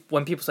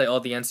 when people say,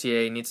 the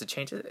NCAA needs to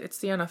change it, it's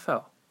the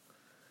NFL.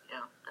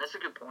 Yeah, that's a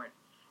good point.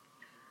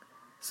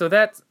 So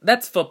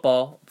that's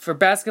football. For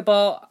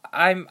basketball,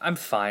 I'm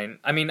fine.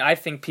 I mean, I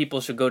think people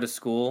should go to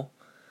school.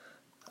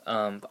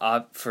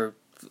 For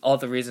all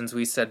the reasons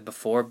we said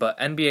before, but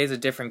NBA is a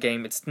different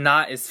game. It's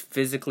not as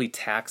physically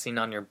taxing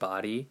on your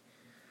body.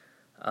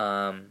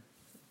 And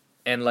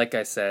like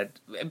I said,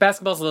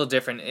 basketball's a little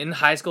different. In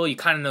high school, you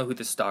kind of know who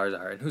the stars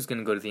are and who's going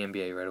to go to the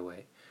NBA right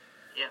away.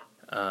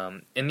 Yeah.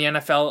 In the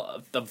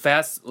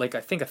NFL,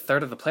 I think a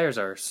third of the players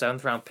are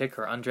 7th round pick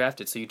or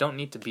undrafted, so you don't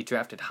need to be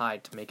drafted high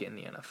to make it in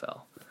the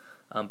NFL.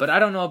 But I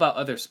don't know about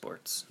other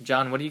sports.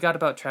 John, what do you got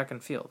about track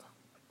and field?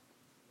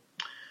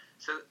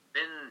 So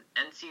in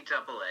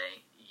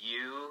NCAA,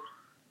 you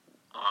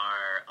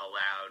are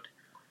allowed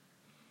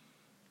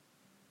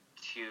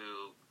to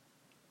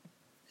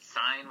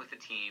sign with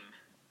a team.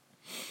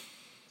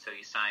 So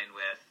you sign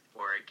with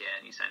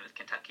Oregon, you sign with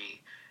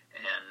Kentucky,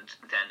 and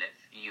then if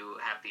you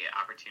have the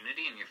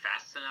opportunity and you're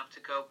fast enough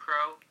to go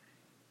pro,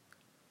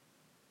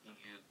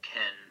 you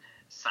can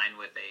sign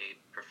with a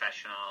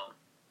professional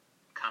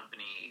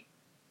company,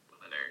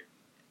 whether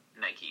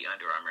Nike,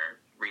 Under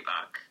Armour,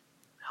 Reebok,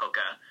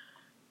 Hoka,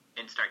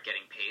 and start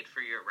getting paid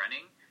for your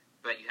running,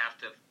 but you have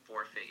to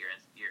forfeit your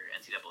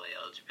NCAA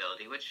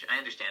eligibility, which I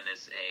understand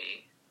is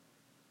a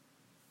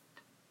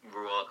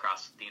rule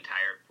across the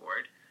entire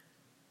board.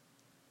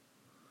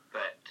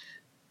 But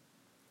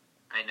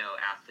I know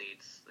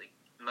athletes,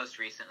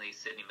 most recently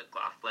Sydney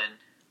McLaughlin,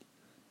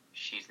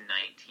 she's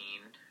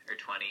 19 or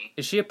 20.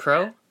 Is she a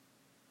pro?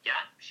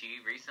 Yeah, she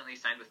recently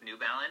signed with New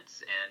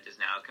Balance and is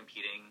now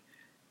competing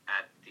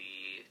at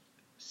the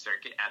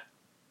circuit,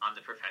 on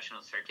the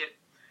professional circuit.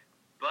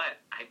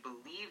 But I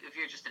believe if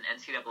you're just an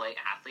NCAA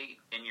athlete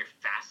and you're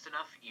fast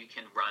enough, you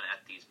can run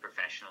at these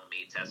professional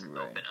meets as an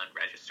open,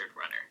 unregistered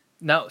runner.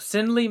 Now,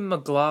 Sydney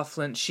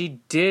McLaughlin, she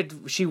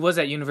was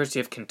at University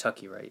of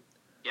Kentucky, right?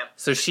 Yep.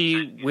 So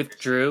she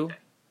withdrew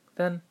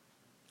then?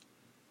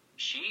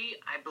 She,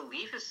 I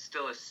believe, is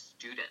still a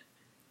student.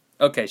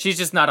 Okay, she's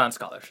just not on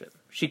scholarship.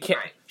 She can't.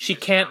 Right. She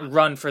can't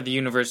run for the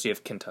University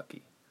of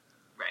Kentucky.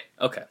 Right.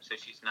 Okay. So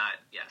she's not.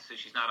 Yeah. So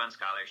she's not on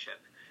scholarship.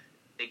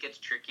 It gets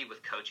tricky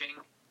with coaching.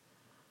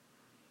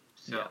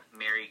 So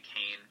Mary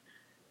Kane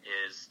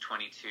is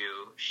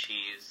 22.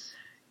 She's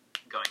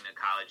going to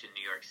college in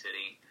New York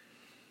City.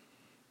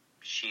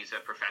 She's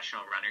a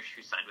professional runner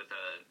who signed with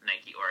the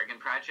Nike Oregon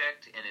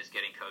Project and is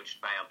getting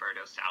coached by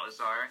Alberto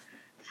Salazar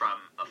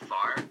from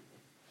afar.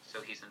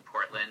 So he's in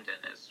Portland and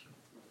is,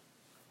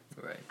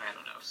 I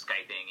don't know,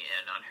 Skyping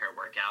in on her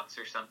workouts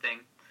or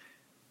something.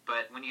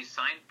 But when you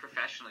sign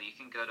professionally, you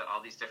can go to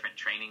all these different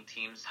training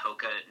teams.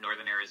 Hoka,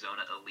 Northern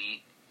Arizona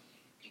Elite.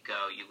 You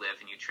go, you live,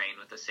 and you train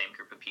with the same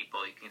group of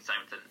people. You can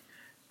sign with an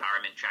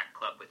Bowerman Track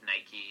Club with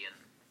Nike and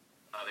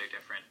other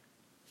different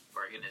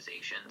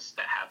organizations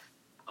that have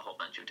a whole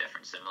bunch of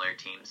different similar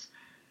teams.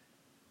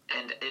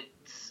 And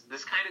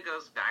this kind of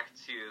goes back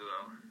to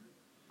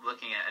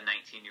looking at a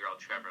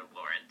 19-year-old Trevor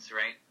Lawrence,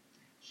 right?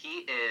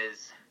 He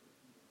is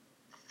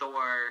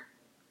Thor,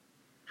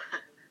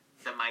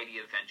 the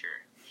Mighty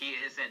Avenger. He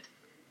isn't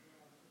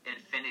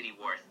Infinity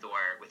War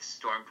Thor with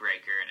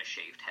Stormbreaker and a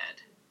shaved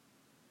head.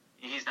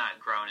 He's not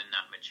grown and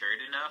not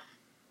matured enough.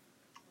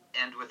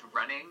 And with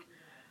running,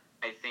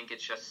 I think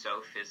it's just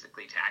so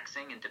physically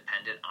taxing and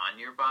dependent on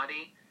your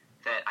body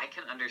that I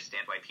can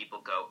understand why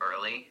people go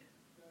early,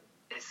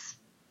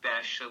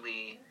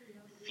 especially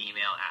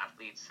female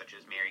athletes such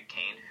as Mary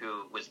Kane,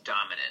 who was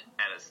dominant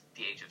at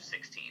the age of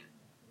 16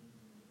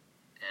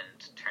 and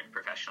turned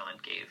professional and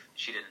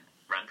she didn't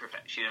run for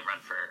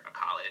a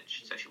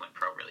college, so she went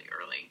pro really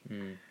early.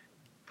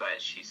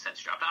 But she's since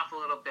dropped off a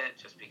little bit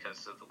just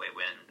because of the way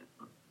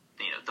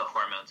the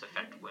hormones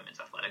affect women's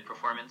athletic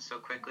performance so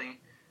quickly.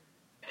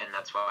 And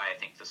that's why I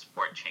think the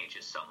sport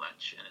changes so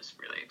much and is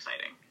really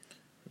exciting.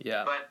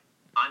 Yeah. But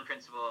on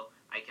principle,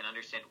 I can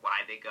understand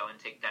why they go and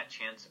take that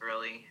chance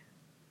early.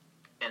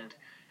 And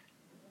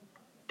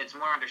it's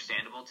more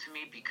understandable to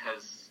me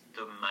because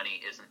the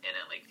money isn't in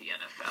it like the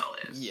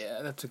NFL is.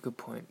 Yeah, that's a good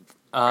point.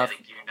 I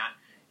think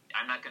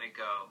I'm not going to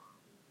go,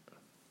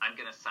 I'm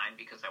going to sign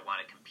because I want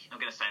to compete. I'm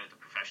going to sign with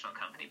a professional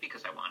company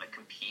because I want to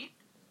compete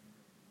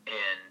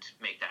and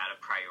make that a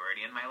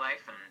priority in my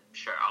life. And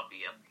sure, I'll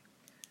be a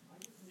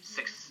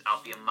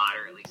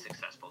moderately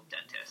successful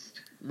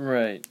dentist.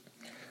 Right.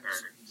 Or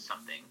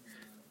something.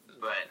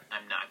 But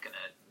I'm not going to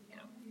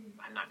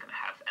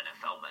have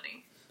NFL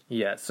money.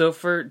 Yeah, so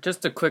for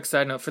just a quick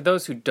side note, for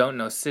those who don't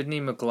know, Sydney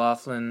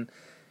McLaughlin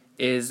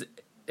is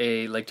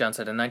like John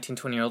said, a 19,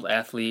 20-year-old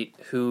athlete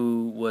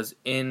who was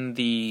in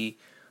the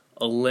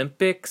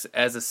Olympics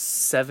as a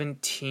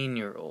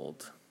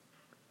 17-year-old,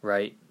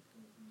 right?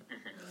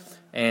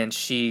 And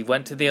she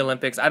went to the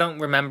Olympics. I don't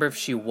remember if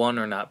she won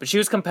or not, but she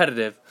was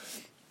competitive.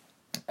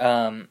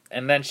 And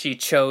then she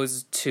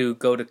chose to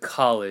go to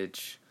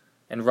college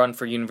and run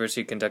for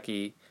University of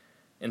Kentucky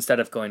instead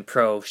of going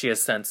pro. She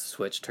has since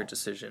switched her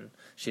decision.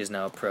 She is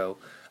now a pro.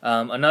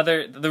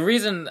 The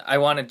reason I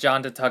wanted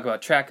John to talk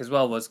about track as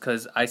well was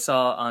because I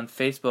saw on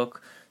Facebook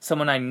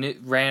someone I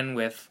ran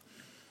with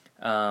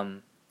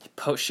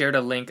shared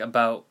a link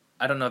about,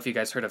 I don't know if you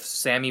guys heard of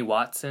Sammy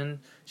Watson.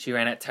 She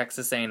ran at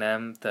Texas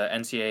A&M, the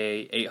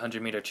NCAA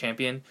 800-meter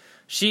champion.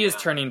 She is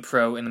turning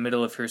pro in the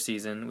middle of her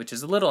season, which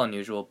is a little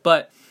unusual,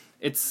 but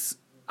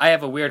I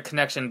have a weird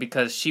connection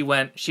because she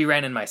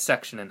ran in my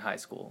section in high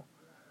school.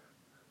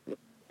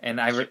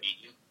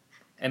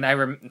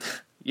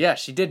 Yeah,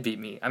 she did beat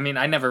me. I mean,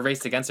 I never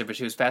raced against her, but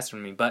she was faster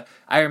than me. But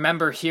I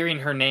remember hearing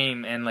her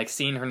name and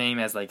seeing her name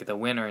as the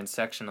winner in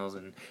sectionals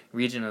and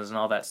regionals and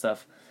all that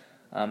stuff.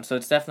 So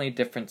it's definitely a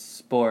different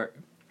sport.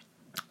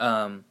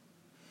 I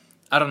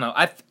don't know.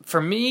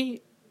 For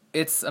me,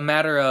 it's a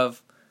matter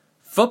of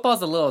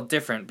football's a little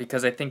different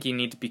because I think you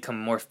need to become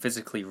more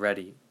physically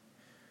ready.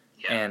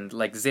 Yeah. And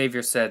like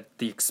Xavier said,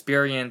 the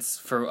experience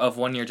of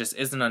 1 year just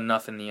isn't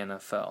enough in the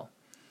NFL.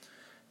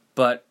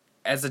 But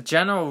as a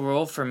general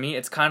rule, for me,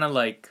 it's kind of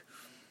like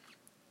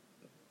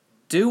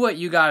do what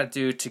you got to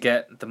do to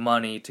get the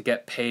money, to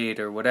get paid,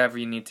 or whatever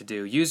you need to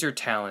do. Use your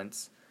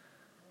talents.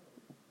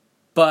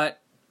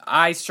 But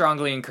I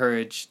strongly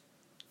encourage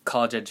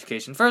college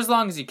education for as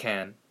long as you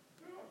can.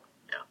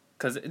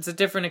 Because it's a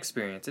different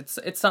experience.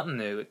 It's something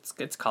new.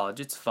 It's college.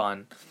 It's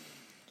fun.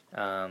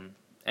 And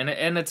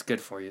it's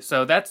good for you.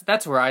 So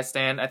that's where I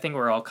stand. I think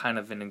we're all kind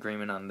of in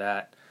agreement on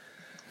that.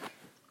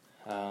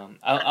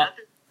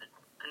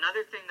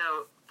 Another thing,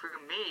 though, for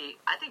me,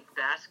 I think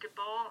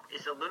basketball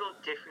is a little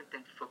different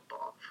than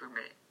football for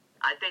me.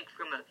 I think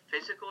from a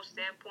physical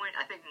standpoint,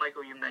 I think,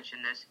 Michael, you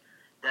mentioned this,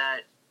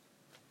 that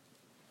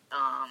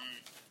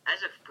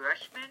as a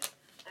freshman,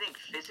 I think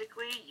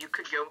physically you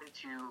could go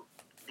into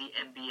the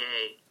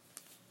NBA.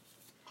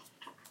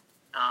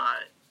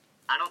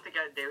 I don't think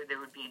there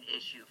would be an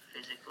issue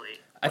physically.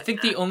 I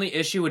think the only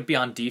issue would be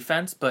on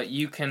defense, but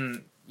you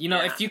can,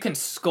 if you can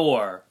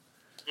score.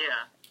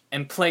 Yeah.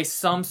 And play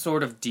some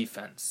sort of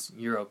defense,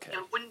 you're okay.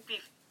 It wouldn't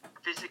be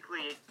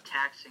physically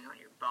taxing on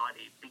your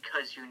body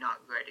because you're not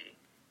ready.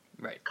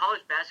 Right. College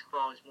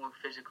basketball is more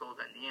physical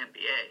than the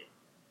NBA.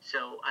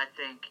 So I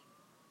think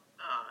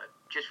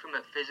just from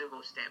a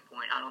physical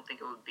standpoint, I don't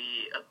think it would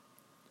be a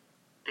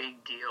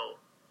big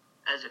deal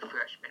as a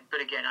freshman.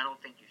 But again, I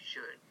don't think you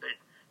should. But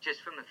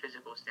just from a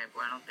physical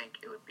standpoint, I don't think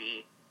it would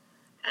be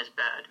as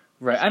bad.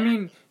 Right. I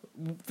mean,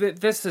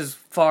 this is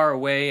far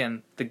away,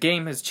 and the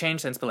game has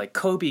changed since, but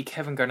Kobe,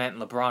 Kevin Garnett,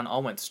 and LeBron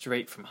all went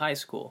straight from high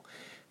school.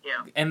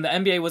 Yeah. And the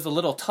NBA was a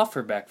little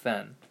tougher back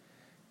then.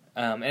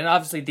 And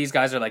obviously these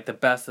guys are the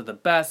best of the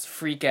best,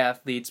 freak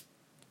athletes,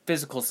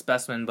 physical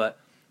specimen, but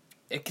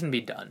it can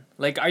be done.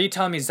 Like, are you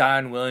telling me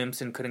Zion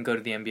Williamson couldn't go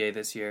to the NBA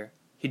this year?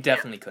 He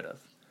definitely could have.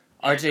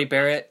 RJ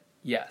Barrett,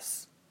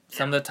 yes.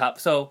 Some of the top.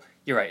 So,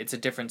 you're right. It's a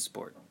different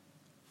sport.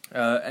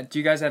 Do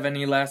you guys have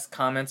any last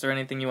comments or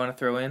anything you want to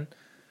throw in?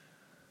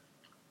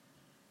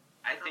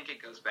 I think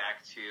it goes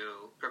back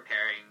to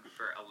preparing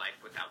for a life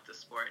without the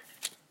sport.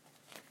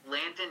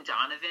 Landon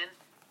Donovan,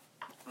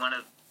 one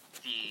of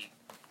the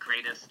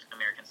greatest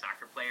American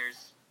soccer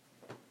players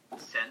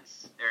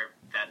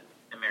that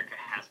America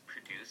has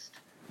produced,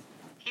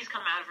 he's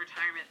come out of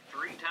retirement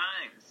 3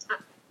 times.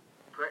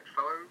 Brett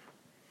Favre.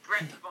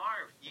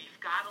 You've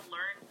got to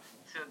learn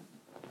to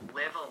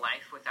live a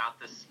life without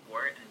the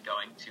sport, and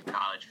going to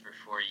college for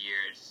 4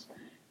 years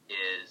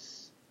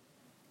is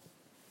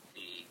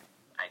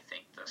I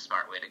think the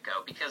smart way to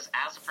go, because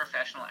as a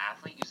professional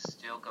athlete, you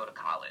still go to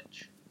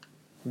college.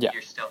 Yeah.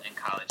 You're still in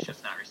college,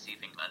 just not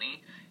receiving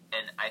money,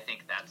 and I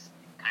think that's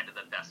kind of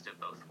the best of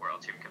both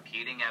worlds. You're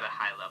competing at a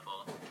high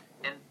level,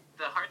 and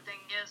the hard thing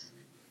is,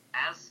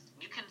 as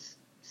you can,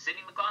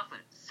 Sidney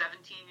McLaughlin,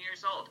 17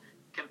 years old,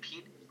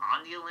 compete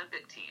on the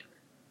Olympic team.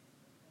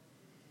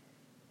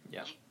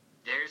 Yeah.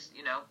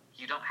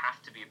 You don't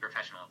have to be a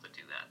professional to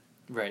do that.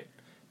 Right.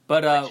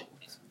 But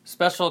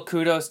special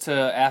kudos to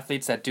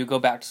athletes that do go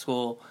back to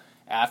school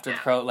after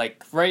pro.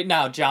 Like, right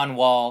now, John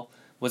Wall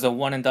was a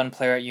one-and-done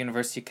player at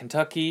University of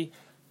Kentucky.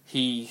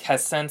 He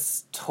has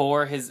since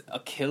tore his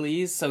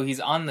Achilles, so he's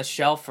on the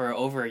shelf for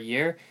over a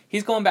year.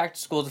 He's going back to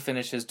school to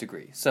finish his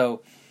degree.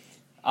 So,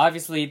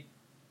 obviously,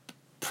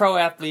 pro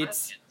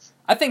athletes...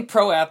 I think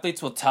pro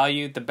athletes will tell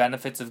you the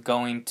benefits of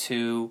going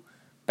to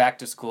back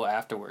to school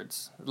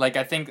afterwards. Like,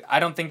 I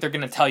don't think they're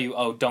going to tell you,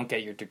 oh, don't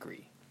get your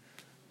degree.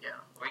 Yeah.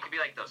 Or you could be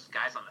like those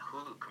guys on the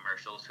Hulu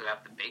commercials who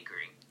have the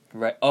bakery.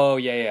 Right. Oh,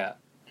 yeah.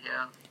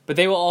 Yeah. But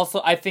they will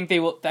also, I think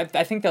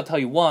they'll tell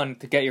you, one,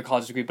 to get your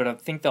college degree, but I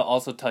think they'll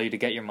also tell you to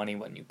get your money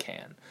when you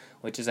can,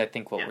 which is, I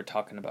think, what we're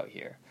talking about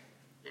here.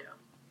 Yeah.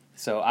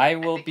 So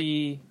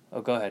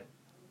go ahead.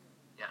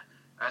 Yeah.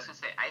 I was going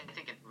to say, I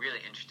think a really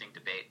interesting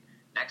debate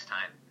next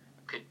time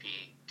could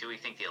be, do we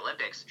think the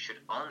Olympics should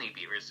only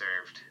be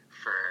reserved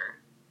for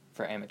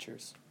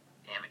amateurs?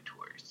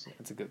 Amateurs.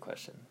 That's a good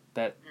question.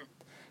 That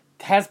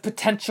has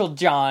potential,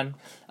 John.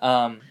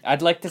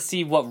 I'd like to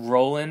see what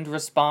Roland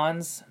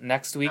responds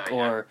next week,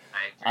 or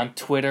on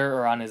Twitter,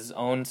 or on his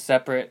own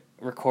separate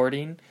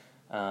recording.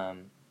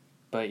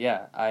 But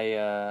yeah,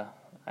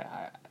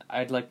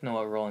 I'd like to know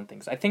what Roland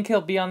thinks. I think he'll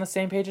be on the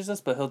same page as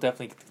us, but he'll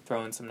definitely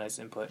throw in some nice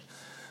input.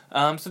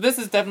 So this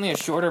is definitely a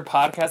shorter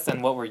podcast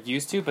than what we're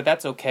used to, but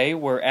that's okay.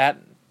 We're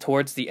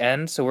towards the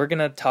end, so we're going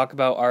to talk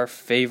about our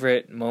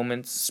favorite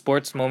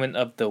sports moment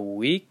of the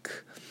week,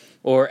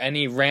 or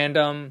any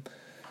random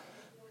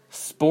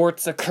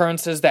sports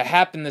occurrences that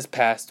happened this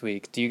past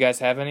week. Do you guys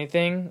have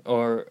anything?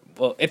 Or,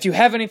 well, if you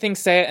have anything,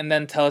 say it, and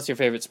then tell us your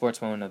favorite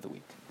sports moment of the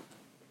week.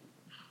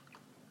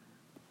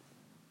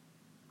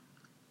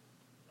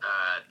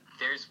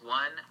 There's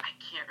one, I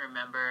can't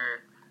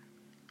remember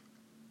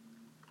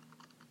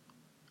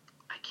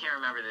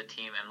the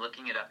team. I'm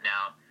looking it up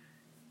now.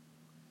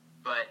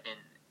 But in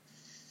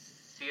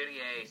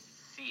Serie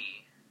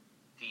C,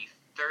 the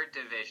 3rd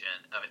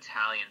division of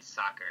Italian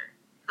soccer,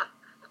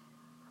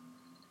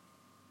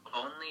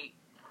 only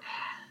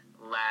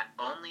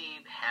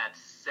had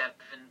 7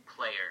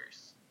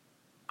 players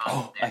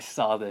on I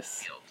saw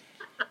this. Field.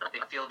 They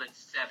fielded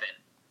 7.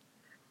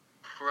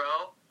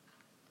 Pro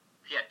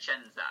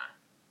Piacenza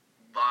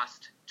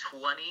lost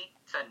 20-0.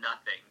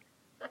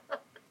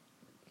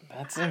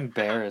 That's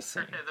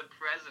embarrassing. The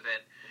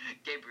president,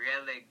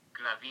 Gabriele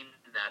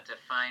Gravina,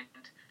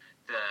 defined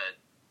the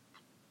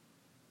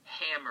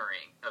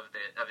hammering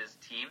of his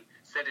team,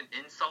 said an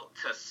insult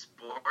to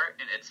sport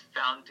and its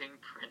founding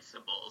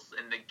principles,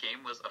 and the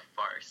game was a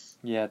farce.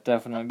 Yeah,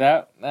 definitely.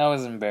 That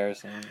was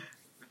embarrassing.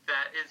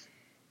 That is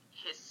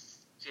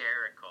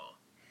hysterical.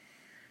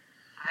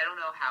 I don't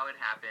know how it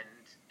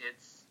happened.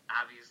 It's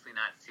obviously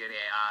not Serie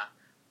A,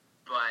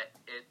 but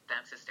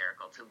that's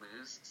hysterical to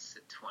lose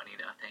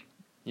 20-0.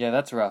 Yeah,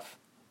 that's rough.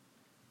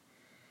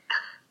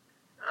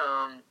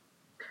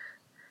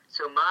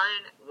 So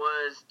mine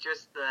was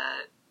just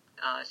that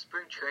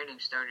spring training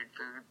started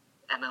for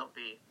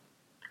MLB.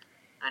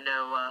 I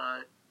know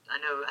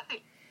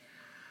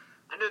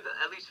that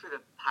at least for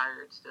the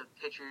Pirates, the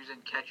pitchers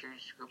and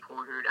catchers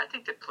reported. I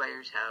think the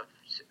players have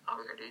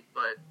already,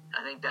 but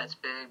I think that's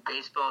big.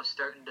 Baseball is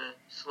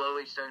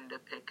slowly starting to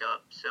pick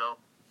up, so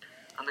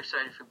I'm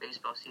excited for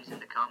baseball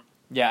season to come.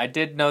 Yeah, I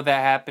did know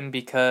that happened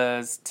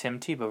because Tim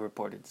Tebow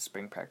reported the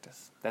spring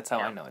practice. That's how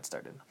I know it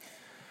started.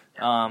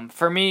 Yeah.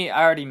 For me,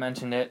 I already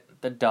mentioned it.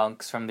 The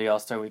dunks from the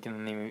All-Star Weekend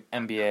in the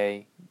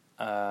NBA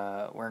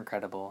were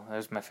incredible. That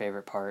was my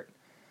favorite part.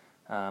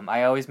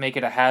 I always make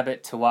it a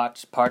habit to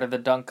watch part of the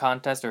dunk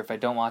contest, or if I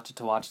don't watch it,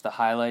 to watch the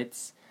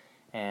highlights,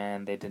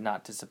 and they did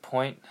not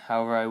disappoint.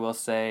 However, I will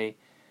say,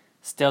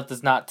 still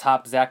does not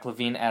top Zach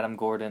LaVine, Adam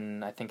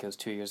Gordon, I think it was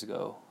 2 years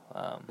ago,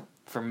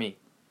 for me.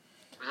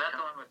 Was that the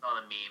one with all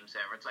the memes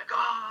and it's like,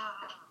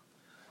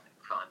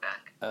 falling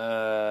back?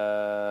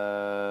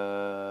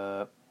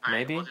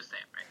 Maybe? Right, we'll just say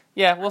it, right?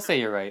 Yeah, we'll say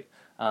you're right.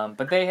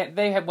 But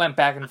they went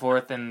back and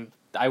forth, and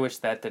I wish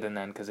that didn't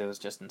end because it was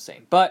just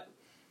insane. But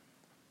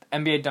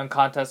NBA dunk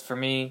contest for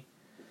me.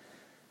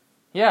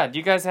 Yeah, do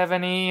you guys have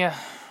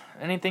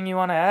anything you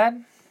want to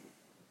add?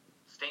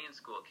 Stay in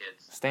school,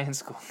 kids. Stay in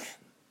school.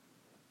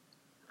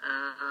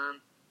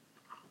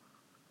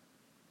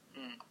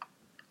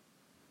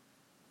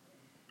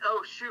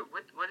 Oh shoot!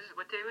 What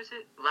day was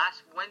it?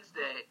 Last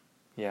Wednesday.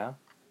 Yeah.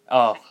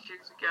 Oh. 6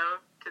 years ago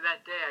to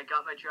that day, I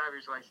got my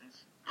driver's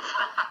license.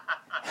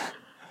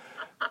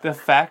 The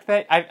fact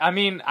that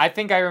I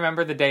think I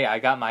remember the day I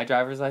got my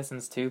driver's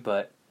license too,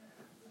 but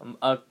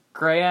a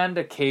grand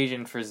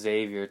occasion for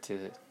Xavier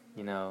to,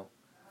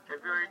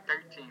 February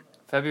 13th.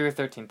 February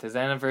 13th, his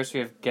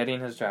anniversary of getting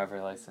his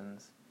driver's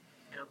license.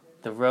 Yep.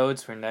 The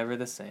roads were never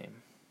the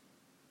same.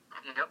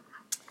 Yep.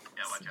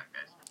 Yeah, watch out,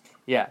 guys.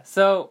 Yeah,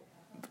 so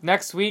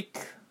next week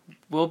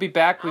we'll be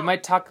back. We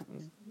might talk.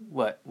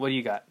 What do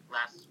you got?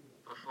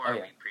 Before we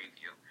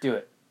preview. Do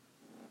it.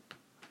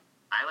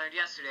 I learned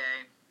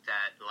yesterday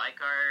that, like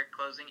our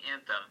closing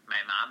anthem, my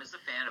mom is a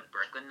fan of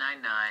Brooklyn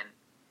Nine-Nine,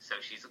 so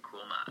she's a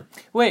cool mom.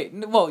 Wait,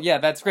 well, yeah,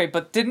 that's great,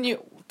 but didn't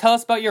you tell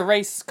us about your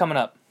race coming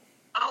up?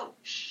 Oh,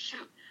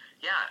 shoot.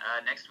 Yeah,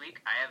 next week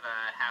I have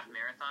a half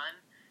marathon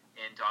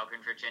in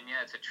Dahlgren,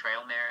 Virginia. It's a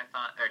trail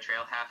marathon, or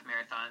trail half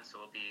marathon, so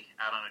we'll be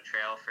out on a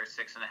trail for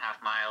 6.5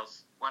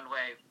 miles one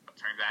way,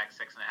 turn back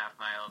 6.5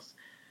 miles.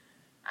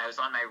 I was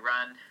on my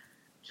run,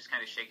 just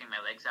kind of shaking my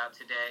legs out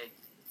today,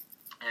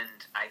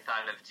 and I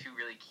thought of two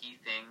really key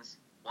things.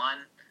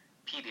 One,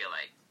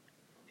 Pedialyte.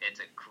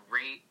 It's a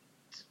great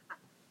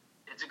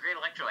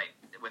electrolyte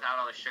without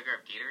all the sugar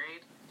of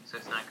Gatorade, so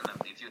it's not going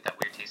to leave you with that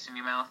weird taste in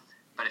your mouth.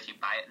 But if you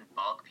buy it in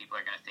bulk, people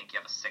are going to think you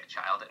have a sick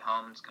child at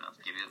home. It's going to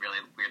give you really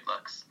weird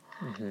looks.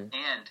 Mm-hmm.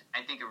 And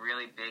I think a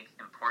really big,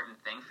 important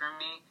thing for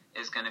me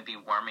is going to be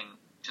warming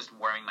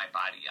my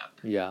body up.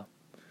 Yeah.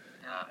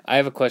 I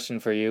have a question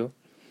for you.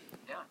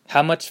 Yeah.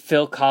 How much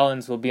Phil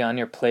Collins will be on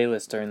your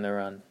playlist during the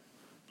run?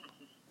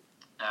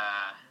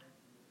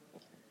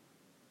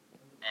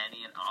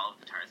 Any and all of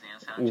the Tarzan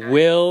soundtracks.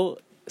 Will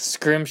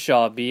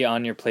Scrimshaw be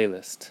on your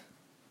playlist?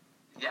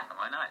 Yeah,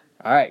 why not?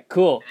 All right,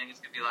 cool. I think it's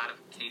going to be a lot of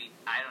Katy.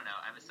 I don't know.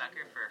 I'm a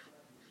sucker for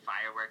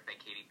Firework by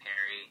Katy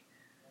Perry.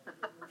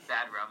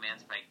 Bad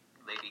Romance by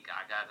Lady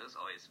Gaga. Those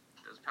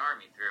power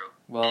me through.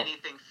 Well,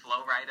 anything Flo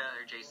Rida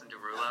or Jason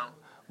Derulo.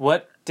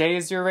 What day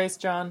is your race,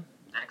 John?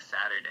 Next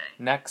Saturday.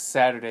 Next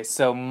Saturday.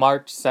 So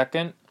March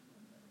 2nd?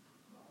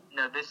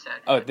 No, this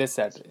Saturday. Oh, this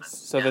Saturday.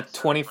 So the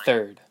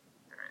 23rd.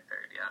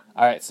 Yeah.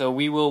 All right, so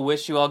we will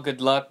wish you all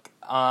good luck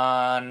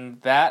on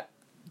that.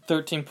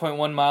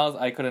 13.1 miles.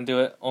 I couldn't do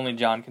it. Only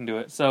John can do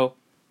it. So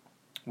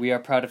we are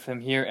proud of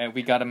him here at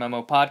We Got a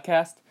Memo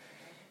podcast.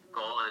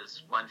 Goal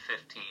is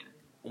 1:15.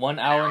 1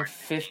 hour and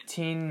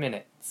 15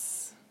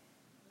 minutes.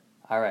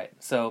 All right,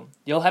 so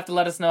you'll have to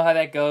let us know how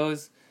that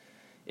goes.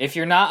 If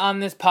you're not on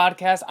this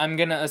podcast, I'm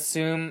going to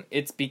assume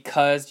it's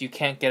because you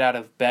can't get out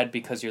of bed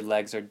because your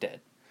legs are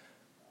dead.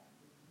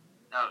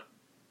 Oh,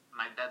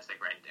 my bed's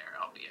like right there.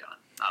 I'll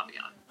be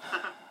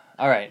on.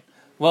 All right.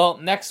 Well,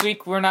 next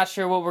week, we're not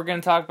sure what we're going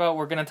to talk about.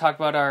 We're going to talk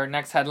about our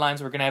next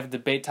headlines. We're going to have a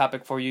debate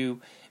topic for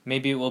you.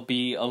 Maybe it will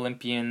be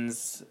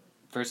Olympians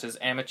versus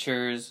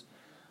amateurs.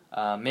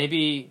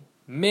 Maybe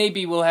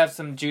we'll have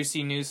some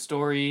juicy news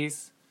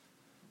stories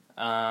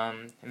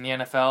in the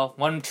NFL.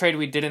 One trade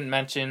we didn't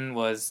mention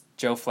was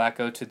Joe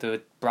Flacco to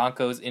the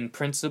Broncos in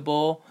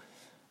principle.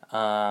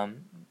 I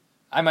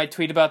might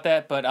tweet about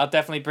that, but I'll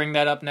definitely bring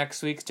that up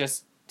next week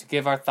just to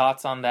give our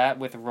thoughts on that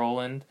with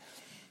Roland.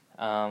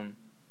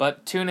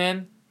 But tune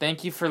in.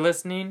 Thank you for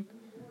listening.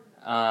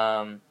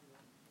 And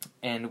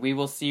we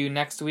will see you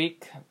next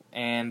week.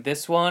 And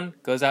this one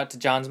goes out to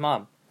John's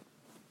mom.